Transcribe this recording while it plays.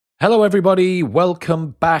Hello, everybody.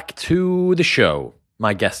 Welcome back to the show.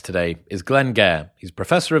 My guest today is Glenn Gare. He's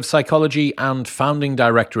Professor of Psychology and Founding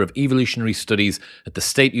Director of Evolutionary Studies at the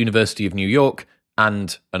State University of New York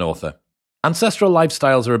and an author. Ancestral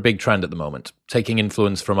lifestyles are a big trend at the moment, taking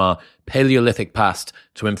influence from our Paleolithic past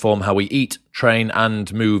to inform how we eat, train,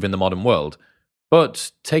 and move in the modern world.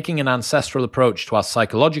 But taking an ancestral approach to our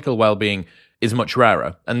psychological well-being is much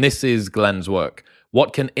rarer, and this is Glenn's work.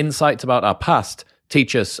 What can insights about our past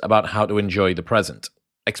teach us about how to enjoy the present?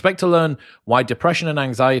 Expect to learn why depression and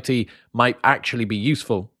anxiety might actually be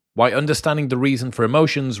useful, why understanding the reason for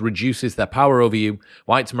emotions reduces their power over you,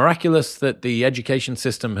 why it's miraculous that the education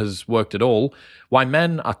system has worked at all, why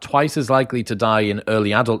men are twice as likely to die in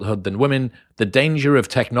early adulthood than women, the danger of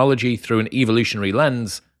technology through an evolutionary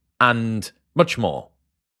lens, and much more.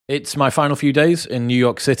 It's my final few days in New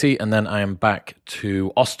York City, and then I am back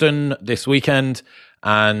to Austin this weekend.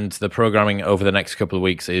 And the programming over the next couple of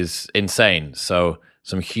weeks is insane. So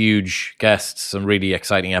some huge guests, some really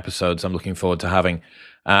exciting episodes I'm looking forward to having.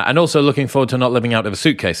 And also looking forward to not living out of a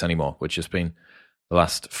suitcase anymore, which has been the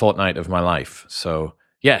last fortnight of my life. So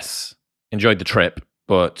yes, enjoyed the trip,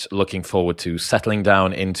 but looking forward to settling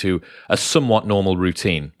down into a somewhat normal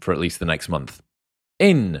routine for at least the next month.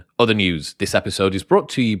 In other news, this episode is brought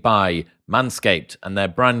to you by Manscaped and their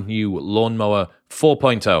brand new Lawnmower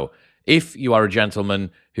 4.0. If you are a gentleman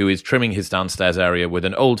who is trimming his downstairs area with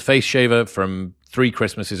an old face shaver from 3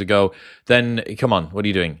 Christmases ago, then come on, what are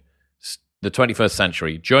you doing? It's the 21st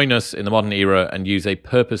century. Join us in the modern era and use a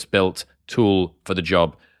purpose-built tool for the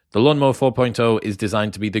job. The Lawnmower 4.0 is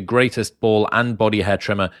designed to be the greatest ball and body hair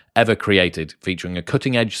trimmer ever created, featuring a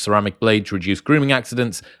cutting-edge ceramic blade to reduce grooming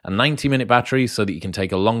accidents, a 90-minute battery so that you can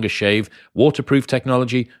take a longer shave, waterproof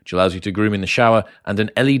technology, which allows you to groom in the shower, and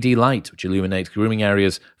an LED light, which illuminates grooming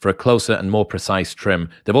areas for a closer and more precise trim.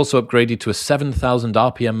 They've also upgraded to a 7,000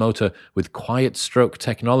 RPM motor with quiet stroke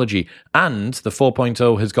technology, and the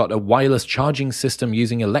 4.0 has got a wireless charging system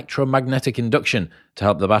using electromagnetic induction to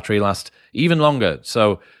help the battery last even longer.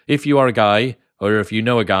 So if you are a guy, or if you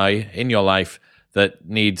know a guy in your life that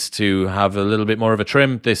needs to have a little bit more of a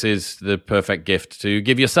trim, this is the perfect gift to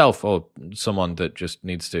give yourself or someone that just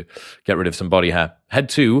needs to get rid of some body hair. Head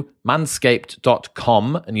to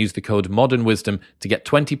manscaped.com and use the code ModernWisdom to get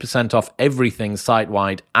 20% off everything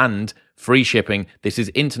site-wide and free shipping. This is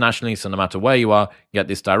internationally, so no matter where you are, get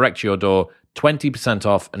this direct to your door, 20%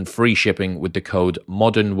 off and free shipping with the code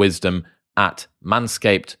ModernWisdom at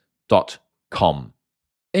manscaped.com.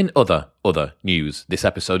 In other news, this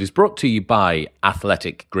episode is brought to you by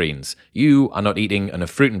Athletic Greens. You are not eating enough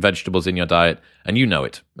fruit and vegetables in your diet, and you know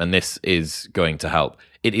it, and this is going to help.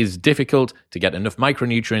 It is difficult to get enough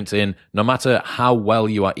micronutrients in, no matter how well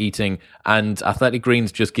you are eating, and Athletic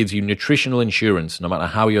Greens just gives you nutritional insurance. No matter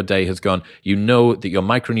how your day has gone, you know that your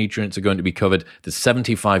micronutrients are going to be covered. There's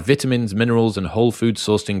 75 vitamins, minerals, and whole food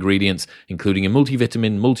sourced ingredients, including a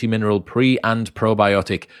multivitamin, multimineral, pre- and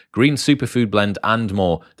probiotic, green superfood blend, and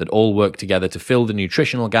more, that all work together to fill the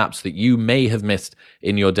nutritional gaps that you may have missed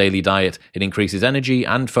in your daily diet. It increases energy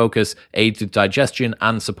and focus, aids with digestion,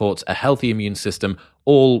 and supports a healthy immune system,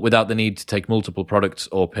 all without the need to take multiple products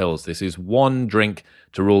or pills. This is one drink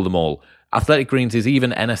to rule them all. Athletic Greens is even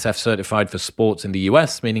NSF certified for sports in the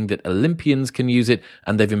US, meaning that Olympians can use it,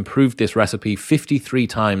 and they've improved this recipe 53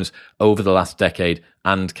 times over the last decade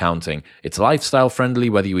and counting. It's lifestyle friendly,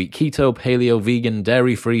 whether you eat keto, paleo, vegan,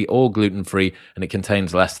 dairy-free, or gluten-free, and it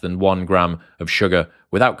contains less than 1 gram of sugar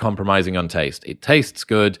without compromising on taste. It tastes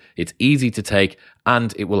good, it's easy to take,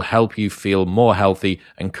 and it will help you feel more healthy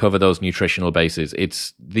and cover those nutritional bases.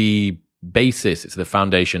 It's the basis, it's the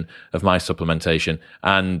foundation of my supplementation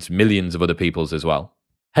and millions of other people's as well.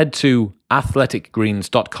 Head to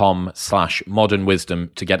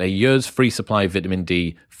athleticgreens.com/modernwisdom to get a year's free supply of vitamin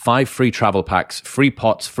D, 5 free travel packs, free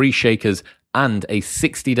pots, free shakers, and a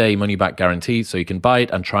 60-day money-back guarantee, so you can buy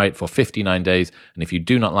it and try it for 59 days, and if you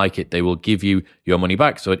do not like it, they will give you your money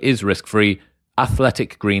back, so it is risk-free.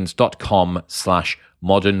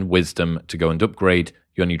 athleticgreens.com/modernwisdom to go and upgrade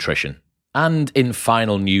your nutrition. And in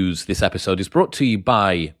final news, this episode is brought to you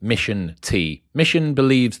by Mission Tea. Mission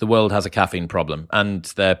believes the world has a caffeine problem, and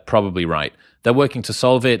they're probably right. They're working to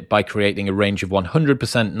solve it by creating a range of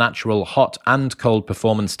 100% natural hot and cold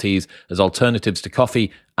performance teas as alternatives to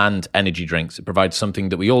coffee and energy drinks. It provides something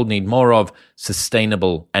that we all need more of,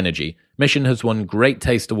 sustainable energy. Mission has won Great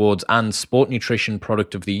Taste Awards and Sport Nutrition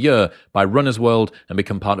Product of the Year by Runner's World and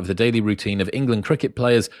become part of the daily routine of England cricket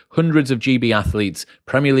players, hundreds of GB athletes,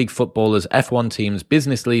 Premier League footballers, F1 teams,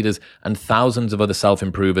 business leaders, and thousands of other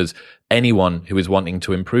self-improvers. Anyone who is wanting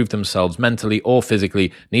to improve themselves mentally or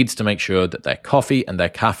physically needs to make sure that their coffee and their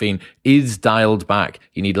caffeine is dialed back.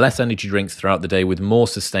 You need less energy drinks throughout the day with more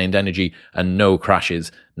sustained energy and no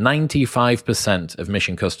crashes. 95% of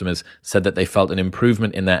Mission customers said that they felt an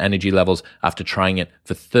improvement in their energy levels after trying it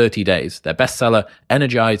for 30 days. Their bestseller,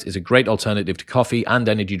 Energize, is a great alternative to coffee and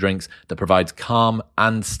energy drinks that provides calm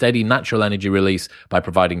and steady natural energy release by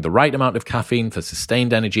providing the right amount of caffeine for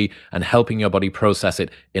sustained energy and helping your body process it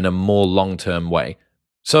in a more long-term way.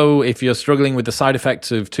 So if you're struggling with the side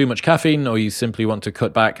effects of too much caffeine, or you simply want to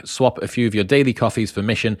cut back, swap a few of your daily coffees for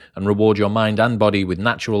Mission and reward your mind and body with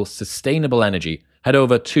natural, sustainable energy. Head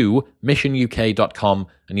over to missionuk.com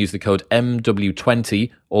and use the code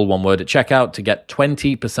MW20, all one word, at checkout to get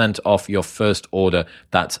 20% off your first order.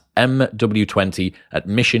 That's MW20 at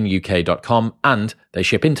missionuk.com, and they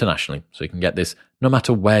ship internationally, so you can get this no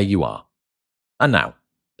matter where you are. And now,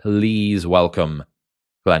 please welcome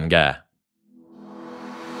Glenn Gare.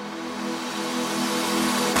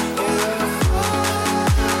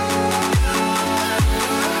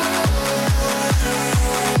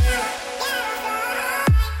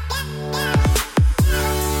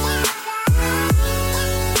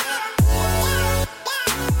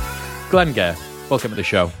 Glenn Gare, welcome to the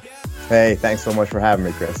show. Hey, thanks so much for having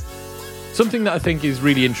me, Chris. Something that I think is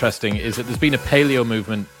really interesting is that there's been a paleo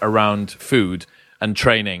movement around food and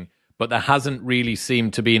training, but there hasn't really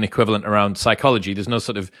seemed to be an equivalent around psychology. There's no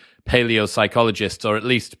sort of paleo psychologists, or at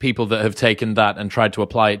least people that have taken that and tried to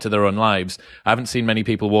apply it to their own lives. I haven't seen many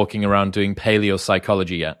people walking around doing paleo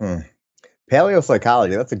psychology yet. Paleo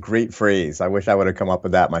psychology, that's a great phrase. I wish I would have come up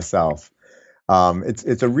with that myself.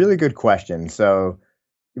 It's a really good question. So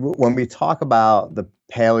when we talk about the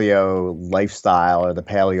paleo lifestyle or the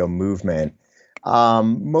paleo movement,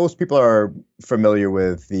 most people are familiar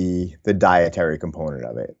with the dietary component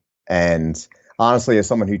of it. And honestly, as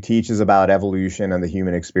someone who teaches about evolution and the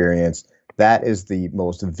human experience, that is the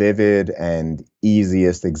most vivid and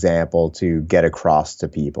easiest example to get across to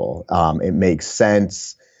people. It makes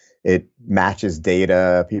sense. It matches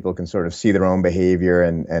data. People can sort of see their own behavior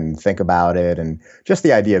and think about it. And just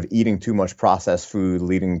the idea of eating too much processed food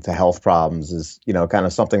leading to health problems is, kind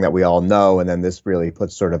of something that we all know. And then this really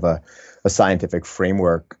puts sort of a scientific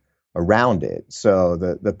framework around it. So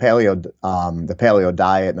the paleo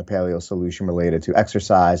diet and the paleo solution related to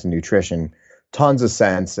exercise and nutrition, tons of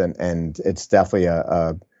sense. And it's definitely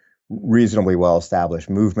a reasonably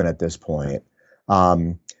well-established movement at this point.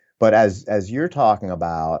 But as you're talking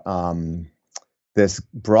about this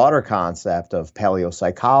broader concept of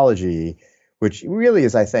paleopsychology, which really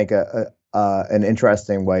is, I think, an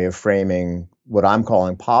interesting way of framing what I'm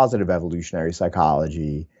calling positive evolutionary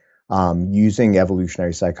psychology, using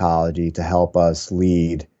evolutionary psychology to help us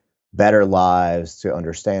lead better lives, to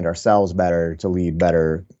understand ourselves better, to lead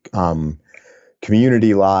better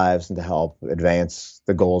community lives, and to help advance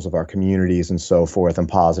the goals of our communities and so forth in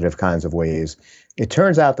positive kinds of ways. It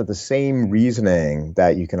turns out that the same reasoning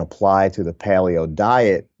that you can apply to the paleo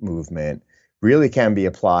diet movement really can be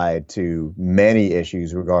applied to many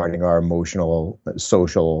issues regarding our emotional,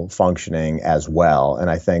 social functioning as well. And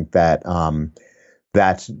I think that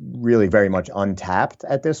that's really very much untapped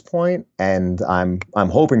at this point. And I'm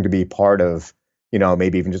hoping to be part of,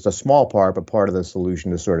 maybe even just a small part, but part of the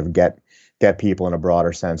solution to sort of get people in a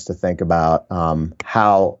broader sense to think about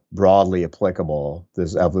how broadly applicable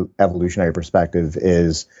this evolutionary perspective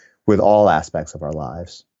is with all aspects of our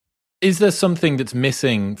lives. Is there something that's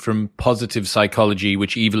missing from positive psychology,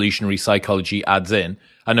 which evolutionary psychology adds in?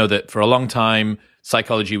 I know that for a long time,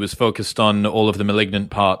 psychology was focused on all of the malignant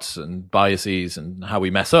parts and biases and how we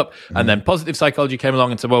mess up. Mm-hmm. And then positive psychology came along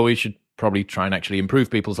and said, well, we should probably try and actually improve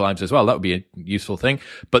people's lives as well. That would be a useful thing.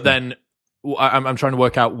 But then I'm trying to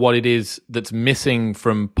work out what it is that's missing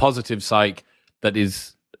from positive psych that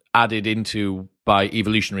is added into by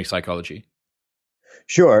evolutionary psychology.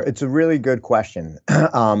 Sure. It's a really good question.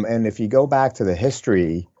 And if you go back to the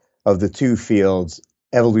history of the two fields,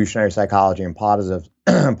 evolutionary psychology and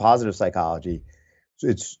positive psychology,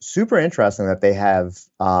 it's super interesting that they have,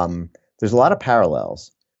 there's a lot of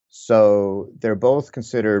parallels. So they're both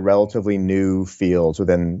considered relatively new fields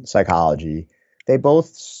within psychology. They both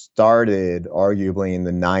started arguably in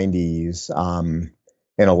the 90s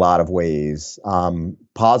in a lot of ways.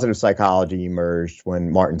 Positive psychology emerged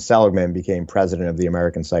when Martin Seligman became president of the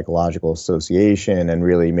American Psychological Association and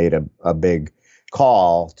really made a big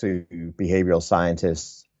call to behavioral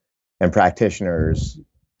scientists and practitioners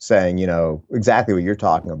saying, exactly what you're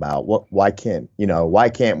talking about. Why can't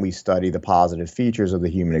we study the positive features of the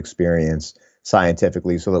human experience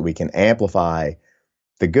scientifically so that we can amplify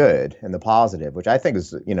the good and the positive, which I think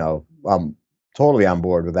is, I'm totally on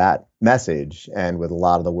board with that message and with a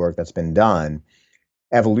lot of the work that's been done.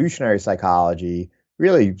 Evolutionary psychology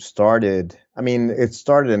really started, it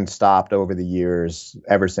started and stopped over the years,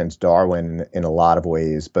 ever since Darwin in a lot of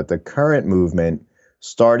ways, but the current movement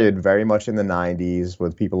started very much in the 90s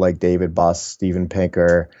with people like David Buss, Steven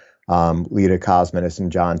Pinker, Lita Kosminis,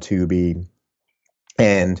 and John Tooby,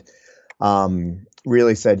 and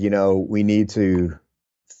really said, we need to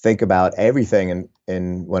think about everything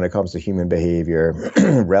in when it comes to human behavior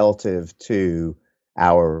relative to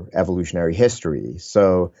our evolutionary history.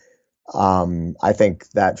 So I think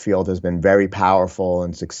that field has been very powerful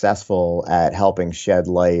and successful at helping shed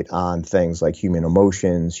light on things like human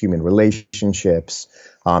emotions, human relationships,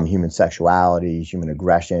 human sexuality, human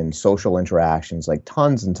aggression, social interactions, like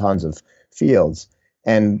tons and tons of fields.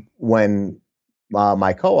 And when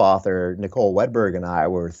my co-author, Nicole Wedberg, and I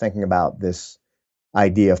were thinking about this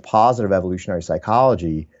idea of positive evolutionary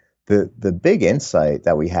psychology, the big insight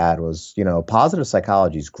that we had was, positive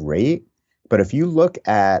psychology is great, but if you look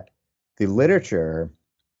at the literature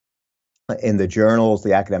in the journals,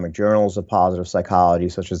 the academic journals of positive psychology,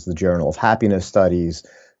 such as the Journal of Happiness Studies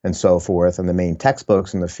and so forth, and the main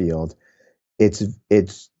textbooks in the field,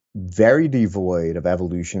 it's very devoid of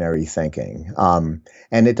evolutionary thinking. And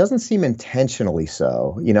it doesn't seem intentionally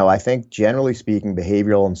so. I think generally speaking,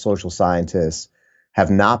 behavioral and social scientists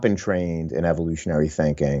have not been trained in evolutionary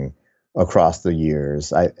thinking across the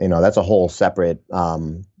years. That's a whole separate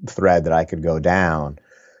thread that I could go down.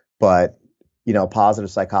 But,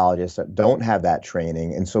 positive psychologists don't have that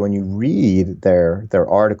training. And so when you read their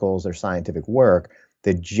articles, their scientific work,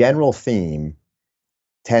 the general theme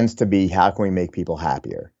tends to be, how can we make people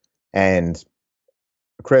happier? And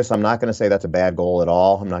Chris, I'm not going to say that's a bad goal at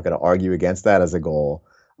all. I'm not going to argue against that as a goal.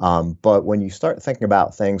 But when you start thinking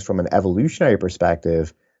about things from an evolutionary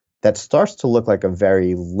perspective, that starts to look like a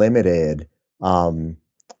very limited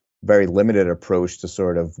approach to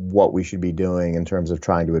sort of what we should be doing in terms of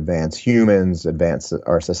trying to advance humans, advance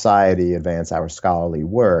our society, advance our scholarly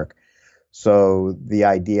work. So the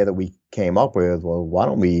idea that we came up with, well, why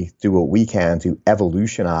don't we do what we can to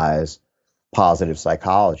evolutionize positive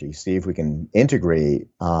psychology, see if we can integrate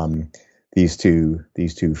these two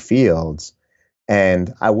fields.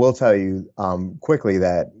 And I will tell you quickly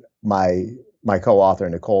that my co-author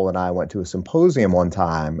Nicole and I went to a symposium one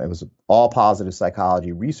time. It was all positive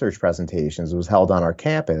psychology research presentations. It was held on our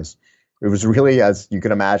campus. It was really, as you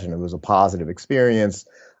can imagine, it was a positive experience,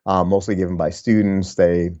 mostly given by students.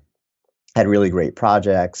 They had really great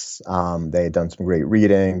projects. They had done some great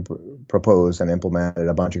reading, proposed and implemented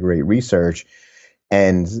a bunch of great research.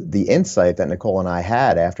 And the insight that Nicole and I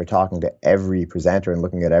had after talking to every presenter and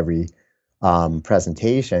looking at every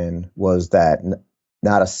presentation was that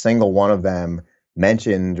not a single one of them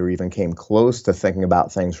mentioned or even came close to thinking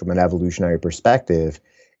about things from an evolutionary perspective.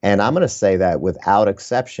 And I'm going to say that without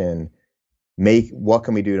exception, what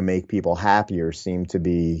can we do to make people happier seemed to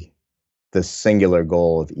be the singular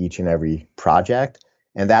goal of each and every project.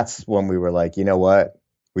 And that's when we were like, you know what,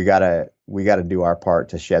 we gotta do our part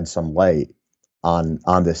to shed some light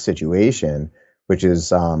on this situation, which is,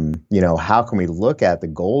 how can we look at the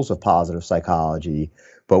goals of positive psychology,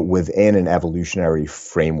 but within an evolutionary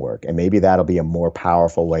framework? And maybe that'll be a more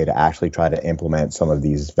powerful way to actually try to implement some of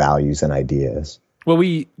these values and ideas. Well,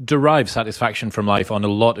 we derive satisfaction from life on a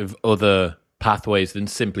lot of other pathways than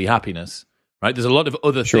simply happiness, right? There's a lot of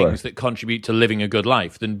other things that contribute to living a good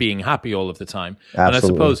life than being happy all of the time. Absolutely. And I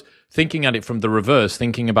suppose thinking at it from the reverse,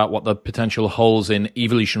 thinking about what the potential holes in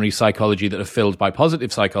evolutionary psychology that are filled by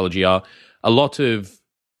positive psychology are, a lot of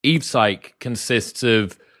Eve Psych consists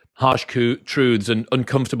of harsh truths and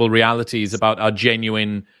uncomfortable realities about our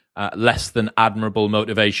genuine, less than admirable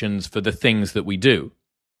motivations for the things that we do.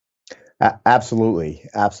 Absolutely.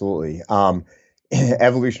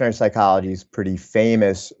 Evolutionary psychology is pretty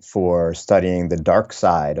famous for studying the dark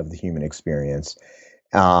side of the human experience.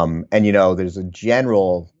 And, there's a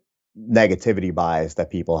general negativity bias that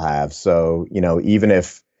people have. So, even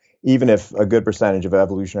if a good percentage of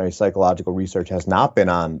evolutionary psychological research has not been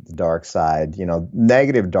on the dark side,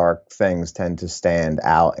 negative dark things tend to stand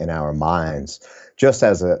out in our minds. Just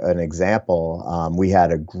as an example, we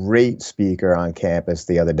had a great speaker on campus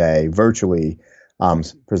the other day, virtually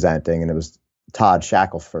presenting, and it was Todd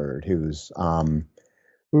Shackelford, who's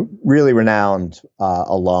really renowned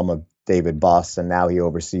alum of David Buss, and now he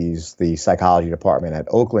oversees the psychology department at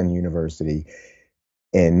Oakland University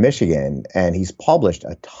in Michigan. And he's published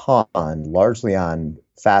a ton, largely on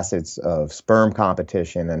facets of sperm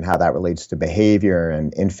competition and how that relates to behavior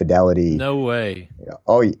and infidelity. No way.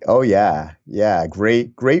 Oh yeah, yeah,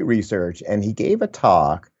 great research. And he gave a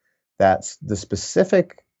talk that's the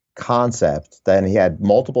specific concept. Then he had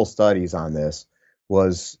multiple studies on this.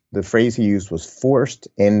 Was the phrase he used was forced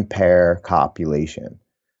in pair copulation,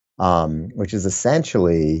 which is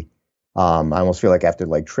essentially, I almost feel like I have to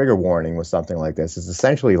like trigger warning with something like this. It's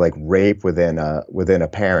essentially like rape within a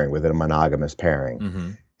pairing, within a monogamous pairing.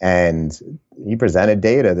 Mm-hmm. And he presented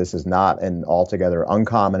data. This is not an altogether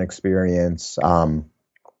uncommon experience. And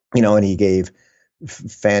he gave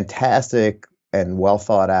fantastic and well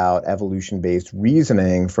thought out evolution based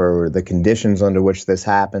reasoning for the conditions under which this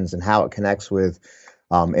happens and how it connects with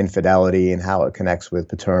infidelity and how it connects with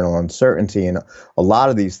paternal uncertainty and a lot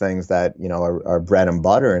of these things that are bread and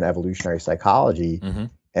butter in evolutionary psychology. Mm-hmm.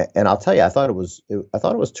 And I'll tell you, I thought it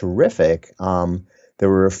was terrific. There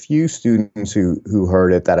were a few students who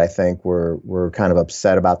heard it that I think were kind of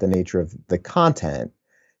upset about the nature of the content.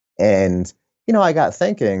 And I got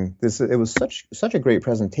thinking, it was such a great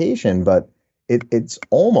presentation, but it's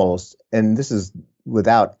almost, and this is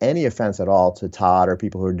without any offense at all to Todd or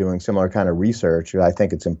people who are doing similar kind of research. I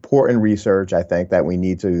think it's important research. I think that we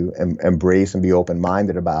need to embrace and be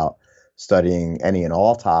open-minded about studying any and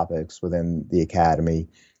all topics within the academy.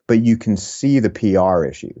 But you can see the PR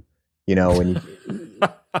issue, when you,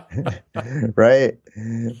 right?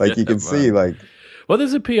 Like you can see like, well,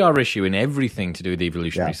 there's a PR issue in everything to do with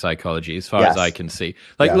evolutionary psychology, as far as I can see.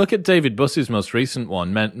 Like, look at David Buss's most recent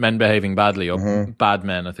one, Men Behaving Badly, or Bad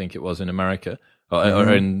Men, I think it was in America,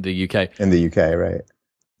 or in the UK. In the UK, right.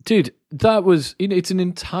 Dude, that was, it's an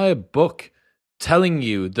entire book telling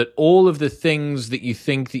you that all of the things that you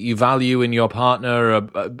think that you value in your partner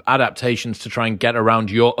are adaptations to try and get around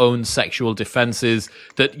your own sexual defenses,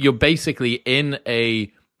 that you're basically in a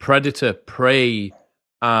predator-prey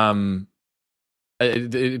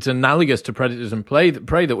it's analogous to predators and prey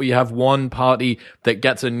that we have one party that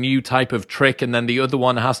gets a new type of trick and then the other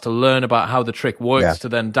one has to learn about how the trick works to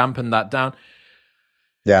then dampen that down.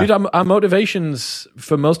 Yeah. Dude, our motivations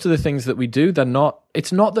for most of the things that we do,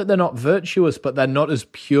 it's not that they're not virtuous, but they're not as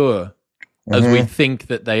pure as we think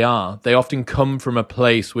that they are. They often come from a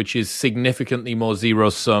place which is significantly more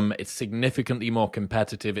zero-sum, it's significantly more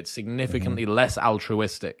competitive, it's significantly less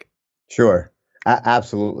altruistic. Sure.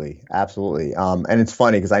 Absolutely. And it's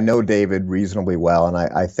funny because I know David reasonably well, and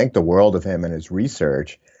I think the world of him and his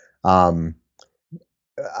research. But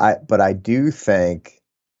I do think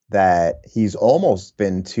that he's almost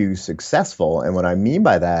been too successful. And what I mean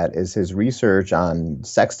by that is his research on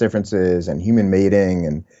sex differences and human mating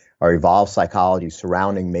and our evolved psychology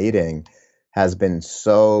surrounding mating has been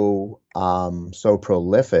so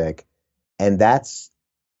prolific. And that's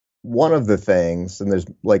one of the things, and there's,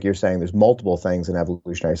 like you're saying, there's multiple things in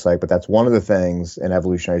evolutionary psych, but that's one of the things in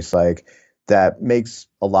evolutionary psych that makes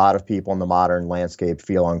a lot of people in the modern landscape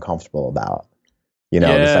feel uncomfortable about, this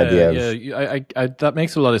idea of... Yeah, that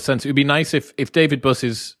makes a lot of sense. It would be nice if David Buss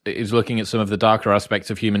is looking at some of the darker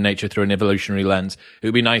aspects of human nature through an evolutionary lens. It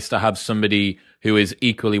would be nice to have somebody who is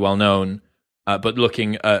equally well known, but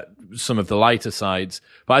looking at some of the lighter sides.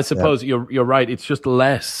 But I suppose you're right, it's just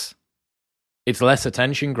less... It's less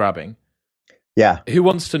attention grabbing. Yeah. Who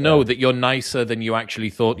wants to know that you're nicer than you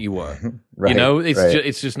actually thought you were? Right,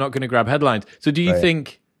 it's just not going to grab headlines. So do you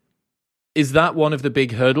think, is that one of the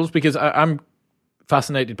big hurdles? Because I'm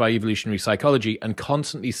fascinated by evolutionary psychology and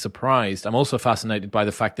constantly surprised. I'm also fascinated by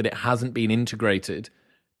the fact that it hasn't been integrated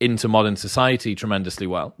into modern society tremendously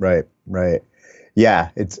well. Right.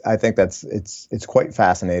 Yeah, I think it's quite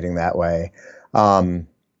fascinating that way.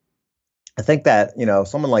 I think that,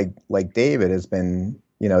 someone like David has been,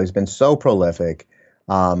 he's been so prolific.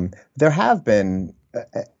 There have been,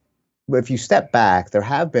 if you step back, there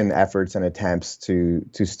have been efforts and attempts to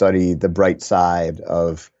study the bright side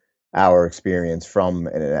of our experience from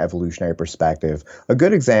an evolutionary perspective. A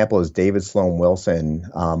good example is David Sloan Wilson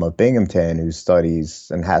of Binghamton, who studies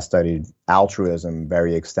and has studied altruism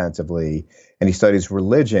very extensively. And he studies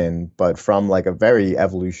religion, but from like a very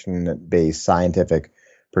evolution-based scientific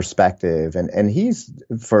perspective. And he's,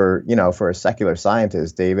 for a secular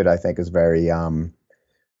scientist, David, I think, is very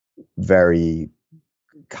very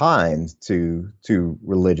kind to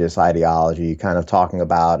religious ideology, kind of talking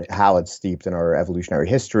about how it's steeped in our evolutionary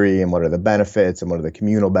history and what are the benefits and what are the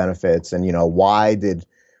communal benefits, and why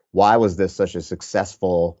was this such a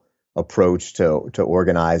successful approach to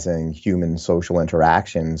organizing human social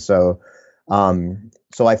interactions. So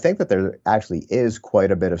I think that there actually is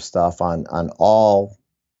quite a bit of stuff on all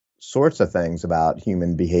sorts of things about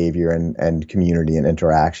human behavior and community and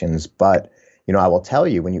interactions. But I will tell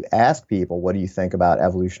you, when you ask people, what do you think about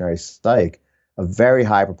evolutionary psych? A very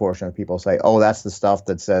high proportion of people say, oh, that's the stuff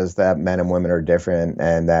that says that men and women are different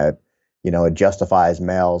and that, it justifies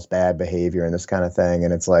males' bad behavior and this kind of thing.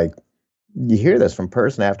 And it's like, you hear this from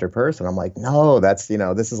person after person. I'm like, no, that's,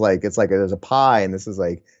 this is like, it's like there's a pie and this is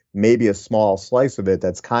like maybe a small slice of it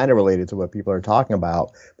that's kind of related to what people are talking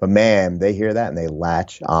about. But man, they hear that and they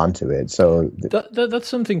latch onto it. So that's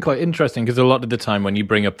something quite interesting, because a lot of the time when you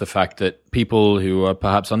bring up the fact that people who are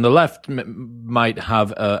perhaps on the left might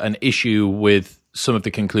have an issue with some of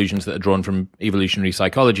the conclusions that are drawn from evolutionary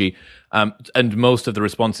psychology, and most of the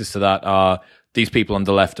responses to that are, these people on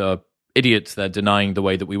the left are idiots, they're denying the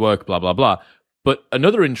way that we work, blah, blah, blah. But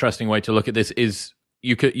another interesting way to look at this is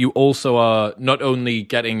you also are not only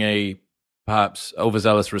getting a perhaps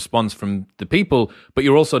overzealous response from the people, but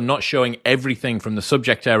you're also not showing everything from the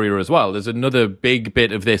subject area as well. There's another big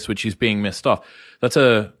bit of this which is being missed off. That's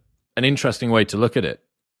an interesting way to look at it.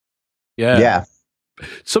 Yeah.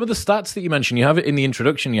 Some of the stats that you mentioned, you have it in the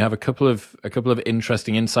introduction. You have a couple of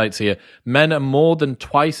interesting insights here. Men are more than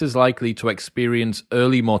twice as likely to experience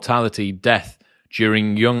early mortality, death,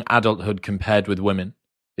 during young adulthood compared with women.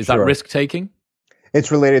 Is that risk taking? It's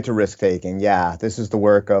related to risk taking. Yeah, this is the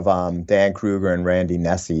work of Dan Kruger and Randy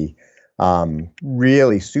Nesse.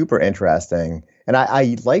 Really super interesting, and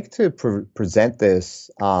I like to present this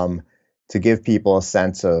to give people a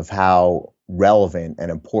sense of how relevant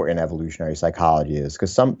and important evolutionary psychology is,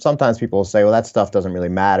 because sometimes people will say, well, that stuff doesn't really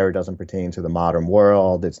matter, it doesn't pertain to the modern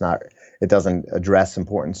world, it doesn't address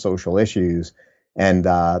important social issues. And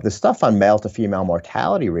the stuff on male to female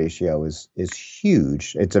mortality ratio is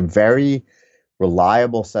huge. It's a very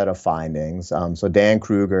reliable set of findings. So Dan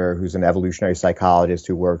Kruger, who's an evolutionary psychologist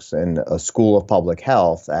who works in a school of public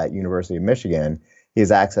health at University of Michigan, he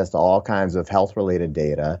has access to all kinds of health related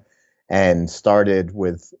data, and started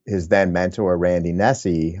with his then mentor, Randy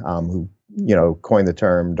Nesse, who, coined the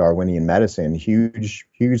term Darwinian medicine, huge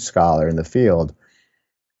scholar in the field.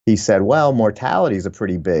 He said, well, mortality is a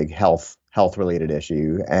pretty big health related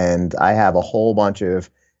issue. And I have a whole bunch of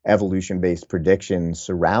evolution-based predictions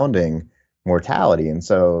surrounding mortality. And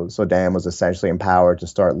so Dan was essentially empowered to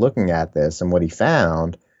start looking at this. And what he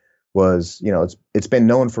found was, it's been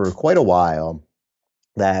known for quite a while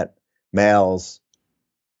that males,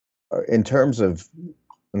 in terms of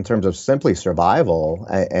simply survival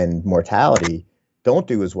and mortality, don't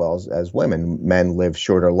do as well as women. Men live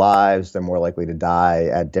shorter lives. They're more likely to die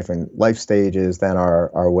at different life stages than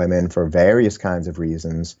are women for various kinds of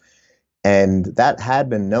reasons. And that had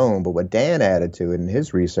been known, but what Dan added to it in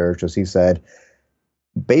his research was, he said,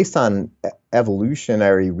 based on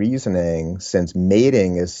evolutionary reasoning, since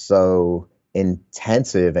mating is so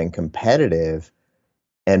intensive and competitive,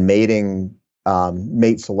 and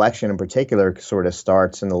mate selection in particular sort of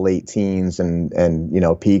starts in the late teens and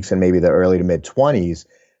peaks in maybe the early to mid 20s,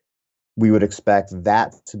 we would expect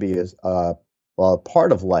that to be a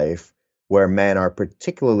part of life where men are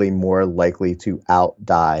particularly more likely to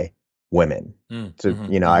outdie women.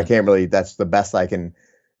 I can't really, that's the best I can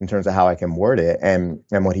in terms of how I can word it. And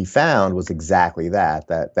what he found was exactly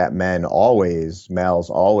that males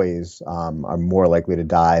always are more likely to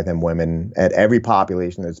die than women at every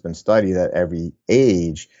population that's been studied at every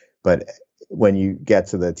age. But when you get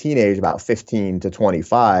to the teenage, about 15 to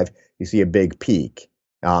 25, you see a big peak,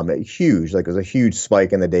 huge, like there's a huge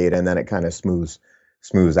spike in the data, and then it kind of smooths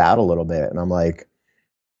out a little bit. And I'm like,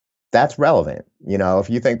 that's relevant. If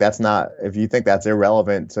you think that's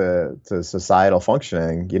irrelevant to societal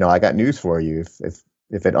functioning, I got news for you. If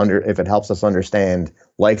it helps us understand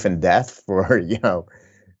life and death for,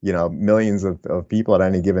 millions of people at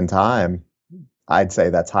any given time, I'd say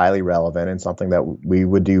that's highly relevant and something that we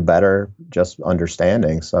would do better just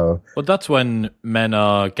understanding. So, well, that's when men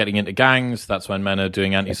are getting into gangs. That's when men are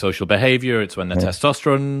doing antisocial behavior. It's when their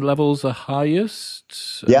testosterone levels are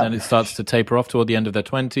highest. And then it starts to taper off toward the end of their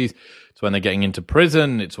 20s. It's when they're getting into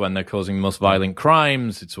prison. It's when they're causing the most violent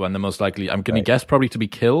crimes. It's when they're most likely, I'm going to guess, probably to be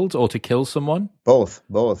killed or to kill someone. Both.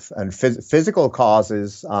 And physical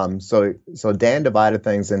causes. So Dan divided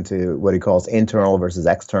things into what he calls internal versus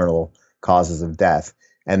external causes of death.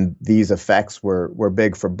 And these effects were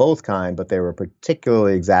big for both kind, but they were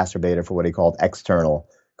particularly exacerbated for what he called external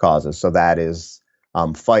causes. So that is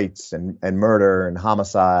fights and murder and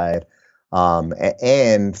homicide,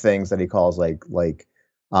 and things that he calls like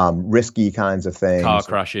risky kinds of things. Car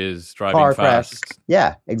crashes, driving fast.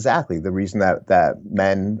 Yeah, exactly. The reason that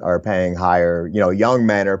men are paying higher, young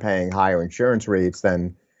men are paying higher insurance rates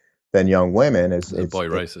than young women is boy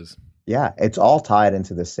races. Yeah, it's all tied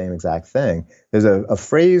into the same exact thing. There's a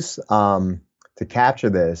phrase to capture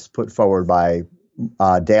this put forward by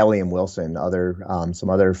Daly and Wilson, other some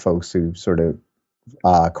other folks who sort of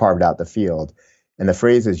carved out the field, and the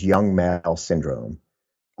phrase is young male syndrome.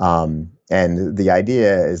 And the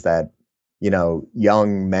idea is that,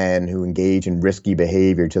 young men who engage in risky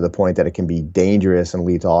behavior to the point that it can be dangerous and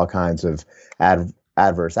lead to all kinds of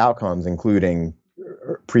adverse outcomes, including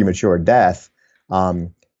premature death.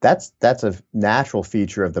 That's a natural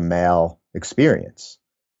feature of the male experience.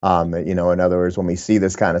 In other words, when we see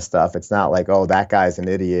this kind of stuff, it's not like, oh, that guy's an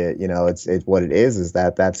idiot. It's what it is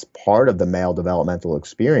that that's part of the male developmental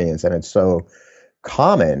experience, and it's so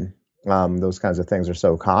common. Those kinds of things are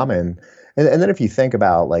so common. And then if you think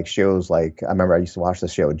about like shows like, I remember I used to watch the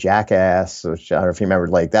show Jackass, which I don't know if you remember,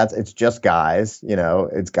 like it's just guys,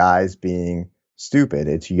 it's guys being stupid.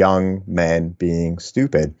 It's young men being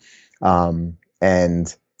stupid,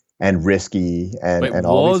 and risky and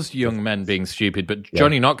all these young men being stupid, but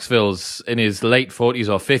Johnny Knoxville's in his late 40s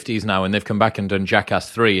or 50s now, and they've come back and done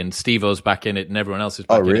Jackass 3, and Steve-O's back in it, and everyone else is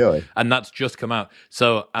back in it. And that's just come out.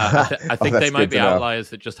 So I think they might be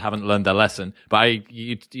outliers that just haven't learned their lesson. But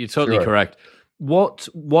you're totally correct.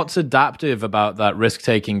 What's adaptive about that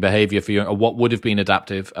risk-taking behavior for young, or what would have been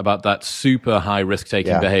adaptive about that super high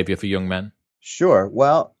risk-taking behavior for young men? Sure.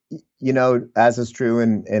 Well, as is true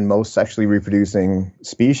in most sexually reproducing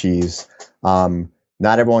species, not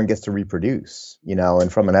everyone gets to reproduce,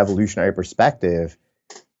 and from an evolutionary perspective,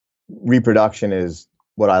 reproduction is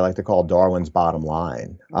what I like to call Darwin's bottom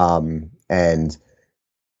line. And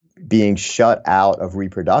being shut out of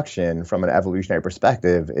reproduction from an evolutionary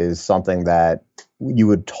perspective is something that you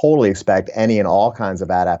would totally expect any and all kinds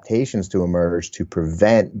of adaptations to emerge to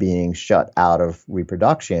prevent being shut out of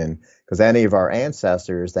reproduction, because any of our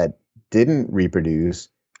ancestors that didn't reproduce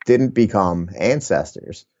didn't become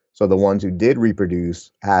ancestors. So the ones who did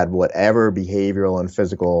reproduce had whatever behavioral and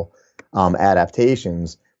physical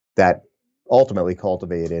adaptations that ultimately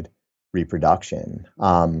cultivated reproduction.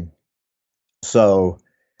 So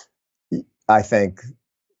I think,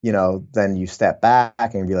 then you step back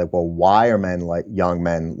and be like, well, why are young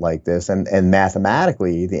men like this? And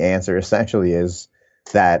mathematically, the answer essentially is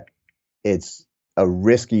that it's a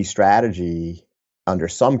risky strategy. Under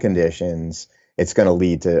some conditions, it's going to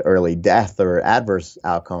lead to early death or adverse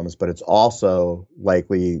outcomes, but it's also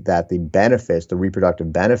likely that the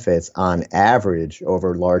reproductive benefits on average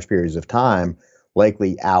over large periods of time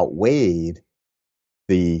likely outweighed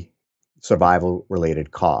the survival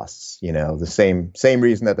related costs. The same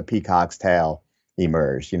reason that the peacock's tail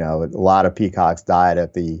emerged. A lot of peacocks died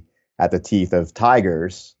at the teeth of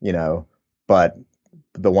tigers, but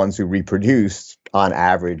the ones who reproduced on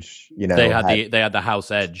average, they had the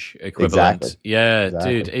house edge equivalent. Exactly. Yeah,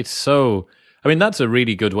 exactly. Dude, it's so, that's a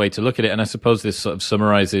really good way to look at it. And I suppose this sort of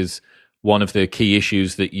summarizes one of the key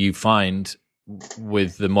issues that you find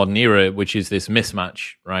with the modern era, which is this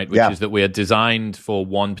mismatch, right? Which is that we are designed for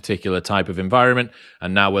one particular type of environment,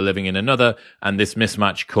 and now we're living in another. And this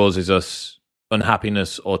mismatch causes us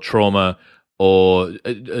unhappiness or trauma, or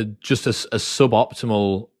just a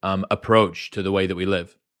suboptimal approach to the way that we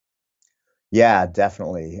live. Yeah,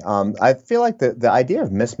 definitely. I feel like the idea of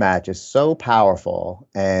mismatch is so powerful,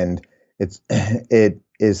 and it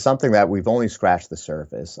is something that we've only scratched the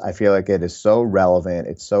surface. I feel like it is so relevant.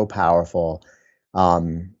 It's so powerful.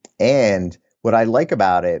 And what I like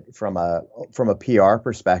about it from a PR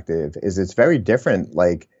perspective is it's very different.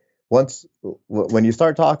 Like when you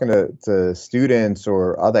start talking to students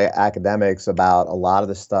or other academics about a lot of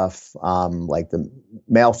the stuff, like the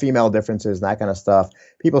male-female differences and that kind of stuff,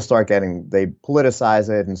 people they politicize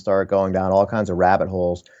it and start going down all kinds of rabbit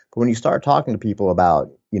holes. But when you start talking to people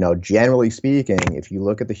about, generally speaking, if you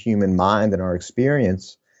look at the human mind and our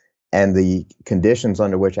experience and the conditions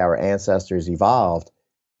under which our ancestors evolved,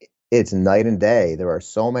 it's night and day. There are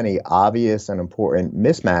so many obvious and important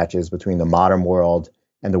mismatches between the modern world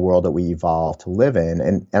and the world that we evolved to live in.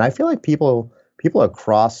 And I feel like people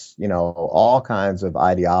across, all kinds of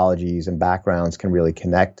ideologies and backgrounds can really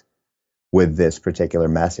connect with this particular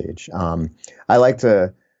message. I like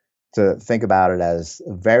to think about it as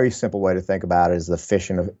a very simple way to think about it is a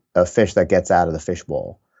fish that gets out of the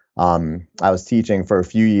fishbowl. I was teaching for a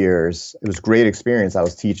few years. It was a great experience. I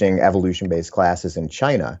was teaching evolution-based classes in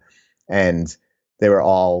China, and they were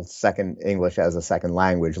all English as a second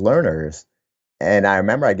language learners. And I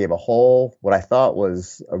remember I gave what I thought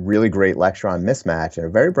was a really great lecture on mismatch. And a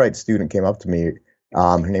very bright student came up to me.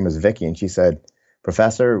 Her name was Vicky, and she said,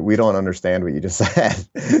 "Professor, we don't understand what you just said."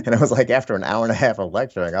 And I was like, after an hour and a half of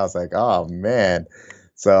lecturing, I was like, oh, man.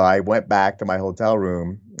 So I went back to my hotel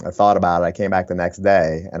room. I thought about it. I came back the next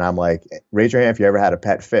day, and I'm like, raise your hand if you ever had a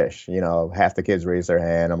pet fish. Half the kids raise their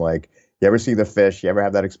hand. I'm like, You ever see the fish? You ever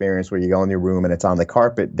have that experience where you go in your room and it's on the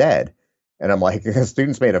carpet dead? And I'm like,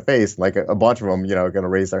 students made a face, like a bunch of them, going to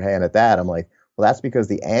raise their hand at that. I'm like, well, that's because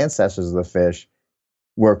the ancestors of the fish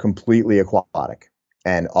were completely aquatic.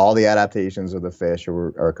 And all the adaptations of the fish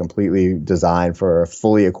are completely designed for a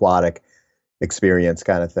fully aquatic experience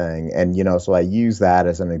kind of thing. And, so I use that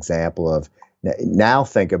as an example of now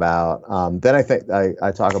think about, then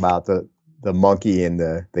I talk about the monkey in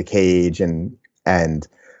the cage and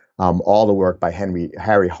all the work by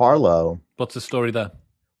Harry Harlow. What's the story there?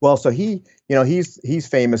 Well, so he's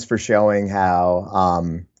famous for showing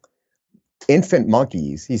how infant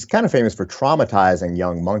monkeys, he's kind of famous for traumatizing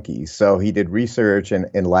young monkeys. So he did research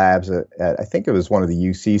in labs at I think it was one of the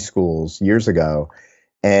UC schools years ago.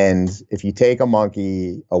 And if you take a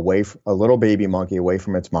monkey a little baby monkey away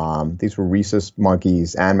from its mom, these were rhesus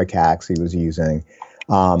monkeys and macaques he was using,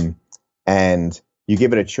 and you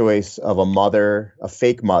give it a choice of a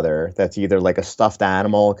fake mother that's either like a stuffed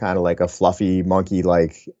animal, kind of like a fluffy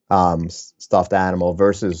monkey-like stuffed animal,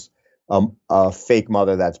 versus a fake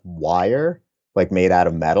mother that's wire, like made out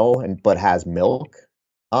of metal, but has milk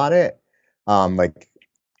on it. Like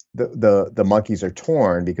the monkeys are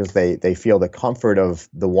torn because they feel the comfort of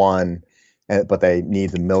the one, but they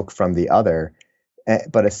need the milk from the other.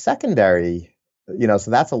 But a secondary,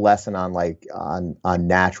 so that's a lesson on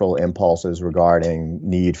natural impulses regarding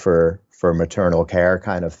need for maternal care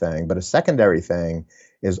kind of thing. But a secondary thing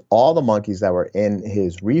is all the monkeys that were in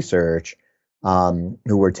his research,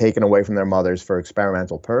 who were taken away from their mothers for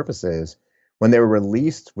experimental purposes, when they were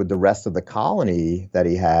released with the rest of the colony that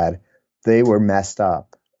he had, they were messed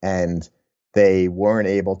up and they weren't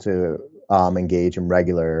able to engage in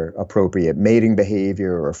regular appropriate mating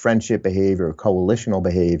behavior or friendship behavior or coalitional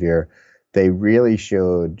behavior. They really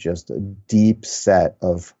showed just a deep set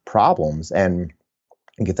of problems. And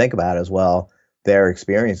you can think about it as well, their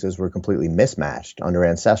experiences were completely mismatched. Under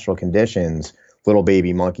ancestral conditions, little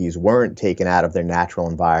baby monkeys weren't taken out of their natural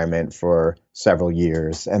environment for several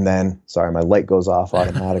years. And then, sorry, my light goes off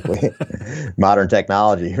automatically. Modern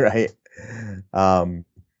technology, right? And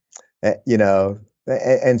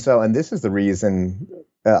this is the reason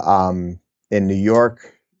in New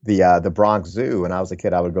York, the Bronx Zoo, when I was a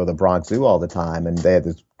kid, I would go to the Bronx Zoo all the time, and they had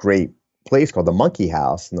this great place called the Monkey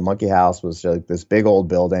House. And the Monkey House was like this big old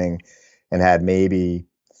building and had maybe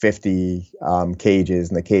 50 cages,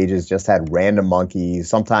 and the cages just had random monkeys.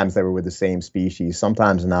 Sometimes they were with the same species,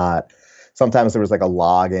 sometimes not. Sometimes there was like a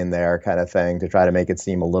log in there kind of thing to try to make it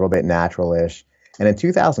seem a little bit natural-ish. And in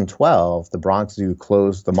 2012, the Bronx Zoo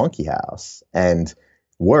closed the Monkey House. And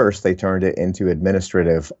worse, they turned it into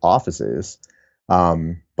administrative offices. But,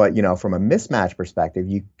 from a mismatch perspective,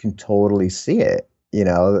 you can totally see it.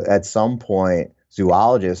 At some point,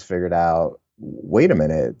 zoologists figured out, wait a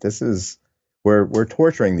minute, we're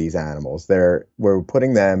torturing these animals. We're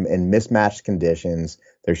putting them in mismatched conditions.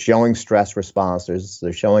 They're showing stress responses.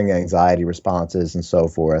 They're showing anxiety responses and so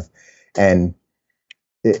forth. And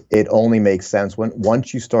it only makes sense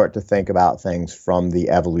once you start to think about things from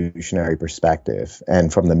the evolutionary perspective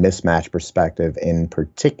and from the mismatch perspective in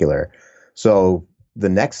particular. So the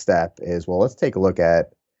next step is, well, let's take a look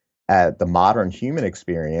at the modern human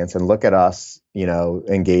experience and look at us,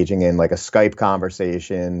 engaging in like a Skype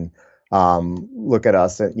conversation. Look at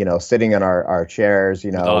us, sitting in our chairs,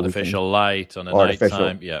 with artificial light on a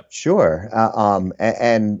nighttime. Yeah, sure.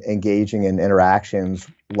 And engaging in interactions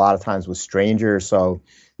a lot of times with strangers. So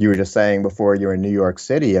you were just saying before, you're in New York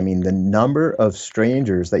City. I mean, the number of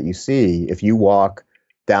strangers that you see if you walk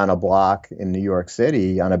down a block in New York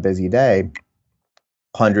City on a busy day,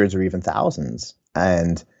 hundreds or even thousands,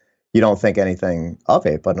 and you don't think anything of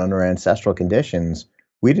it. But under ancestral conditions,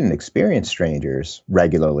 we didn't experience strangers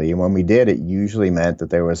regularly. And when we did, it usually meant that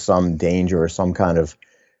there was some danger or some kind of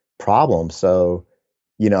problem. So,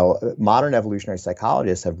 modern evolutionary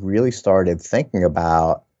psychologists have really started thinking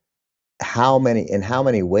about in how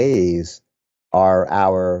many ways are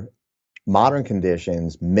our modern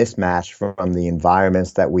conditions mismatched from the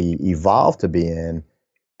environments that we evolved to be in.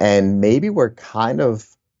 And maybe we're kind of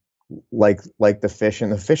like the fish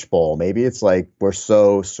in the fishbowl. Maybe it's like we're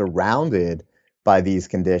so surrounded by these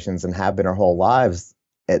conditions and have been our whole lives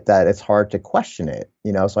that it's hard to question it.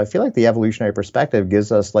 So I feel like the evolutionary perspective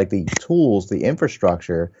gives us like the tools, the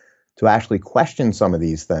infrastructure to actually question some of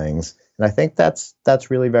these things. And I think that's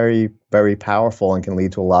really very, very powerful and can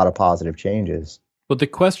lead to a lot of positive changes. But the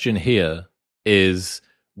question here is,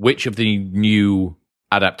 which of the new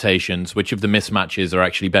adaptations, which of the mismatches are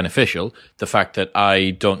actually beneficial? The fact that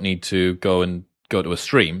I don't need to go to a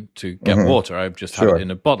stream to get water, I've just had it in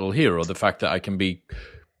a bottle here, or the fact that I can be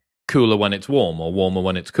cooler when it's warm or warmer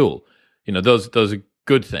when it's cool. Those are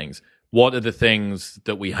good things. what are the things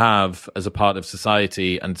that we have as a part of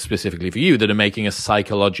society, and specifically for you, that are making us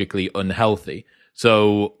psychologically unhealthy?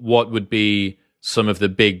 So what would be some of the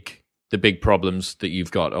big problems that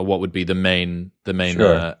you've got, or what would be the main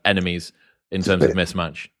Sure. enemies in terms of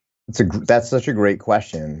mismatch? That's such a great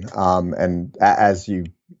question. And as you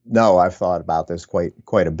know, I've thought about this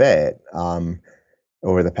quite a bit.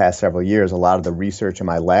 Over the past several years, a lot of the research in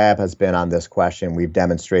my lab has been on this question. We've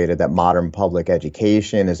demonstrated that modern public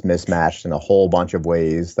education is mismatched in a whole bunch of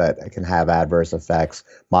ways that can have adverse effects.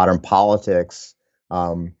 Modern politics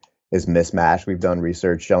is mismatched. We've done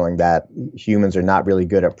research showing that humans are not really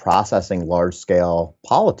good at processing large-scale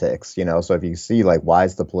politics. So if you see, like, why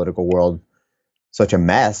is the political world such a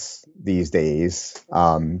mess these days?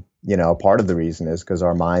 Part of the reason is because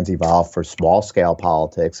our minds evolved for small scale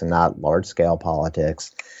politics and not large scale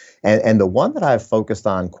politics. And the one that I've focused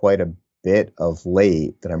on quite a bit of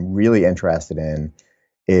late that I'm really interested in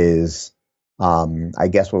is, I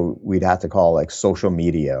guess, what we'd have to call like social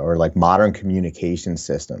media or like modern communication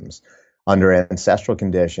systems. Under ancestral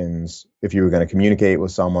conditions, if you were going to communicate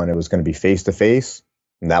with someone, it was going to be face to face,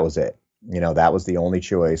 and that was it. That was the only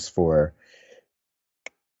choice for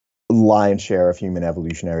lion's share of human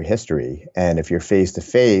evolutionary history. And if you're face to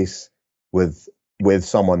face with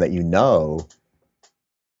someone that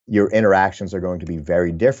your interactions are going to be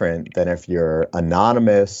very different than if you're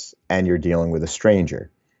anonymous and you're dealing with a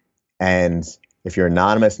stranger. And if you're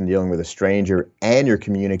anonymous and dealing with a stranger and you're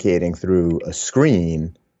communicating through a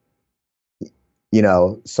screen,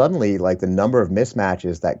 suddenly like the number of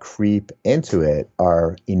mismatches that creep into it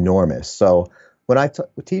are enormous. So when I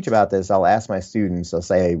teach about this, I'll ask my students, I'll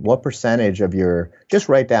say, just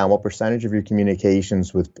write down what percentage of your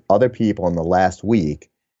communications with other people in the last week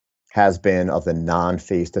has been of the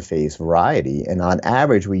non-face-to-face variety. And on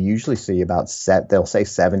average, we usually see they'll say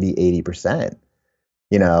 70, 80%,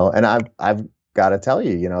 and I've got to tell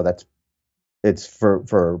you, it's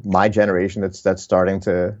for my generation, that's starting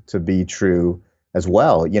to be true as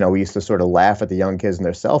well. We used to sort of laugh at the young kids and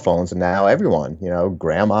their cell phones, and now everyone,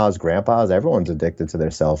 grandmas, grandpas, everyone's addicted to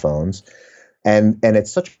their cell phones. And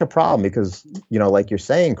it's such a problem because, like you're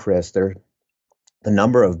saying, Chris, the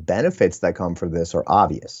number of benefits that come from this are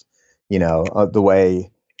obvious. The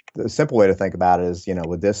simple way to think about it is,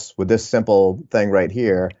 with this simple thing right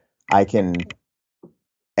here, I can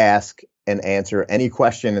ask and answer any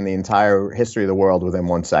question in the entire history of the world within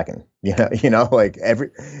 1 second. Like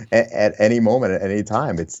at any moment, at any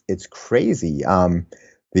time. It's crazy.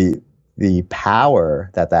 The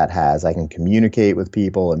power that has. I can communicate with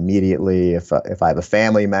people immediately. If I have a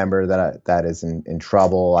family member that is in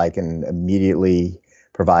trouble, I can immediately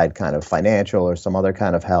provide kind of financial or some other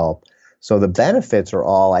kind of help. So the benefits are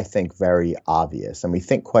all, I think, very obvious, and we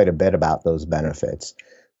think quite a bit about those benefits.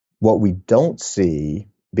 What we don't see,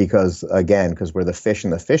 because we're the fish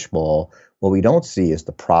in the fishbowl, what we don't see is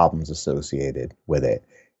the problems associated with it.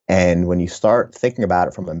 And when you start thinking about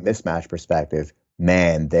it from a mismatch perspective,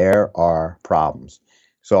 man, there are problems.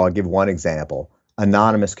 So I'll give one example: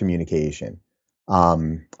 anonymous communication.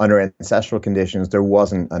 Under ancestral conditions, there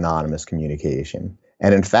wasn't anonymous communication,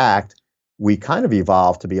 and in fact, we kind of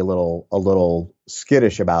evolved to be a little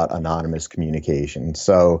skittish about anonymous communication.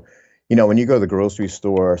 So, when you go to the grocery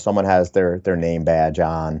store, someone has their name badge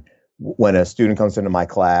on. When a student comes into my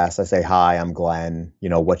class, I say, "Hi, I'm Glenn.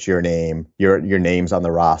 What's your name?" Your name's on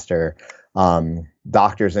the roster.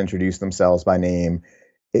 Doctors introduce themselves by name.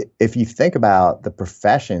 If you think about the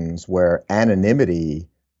professions where anonymity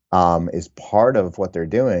is part of what they're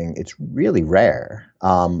doing, it's really rare.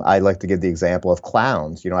 I like to give the example of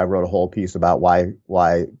clowns. I wrote a whole piece about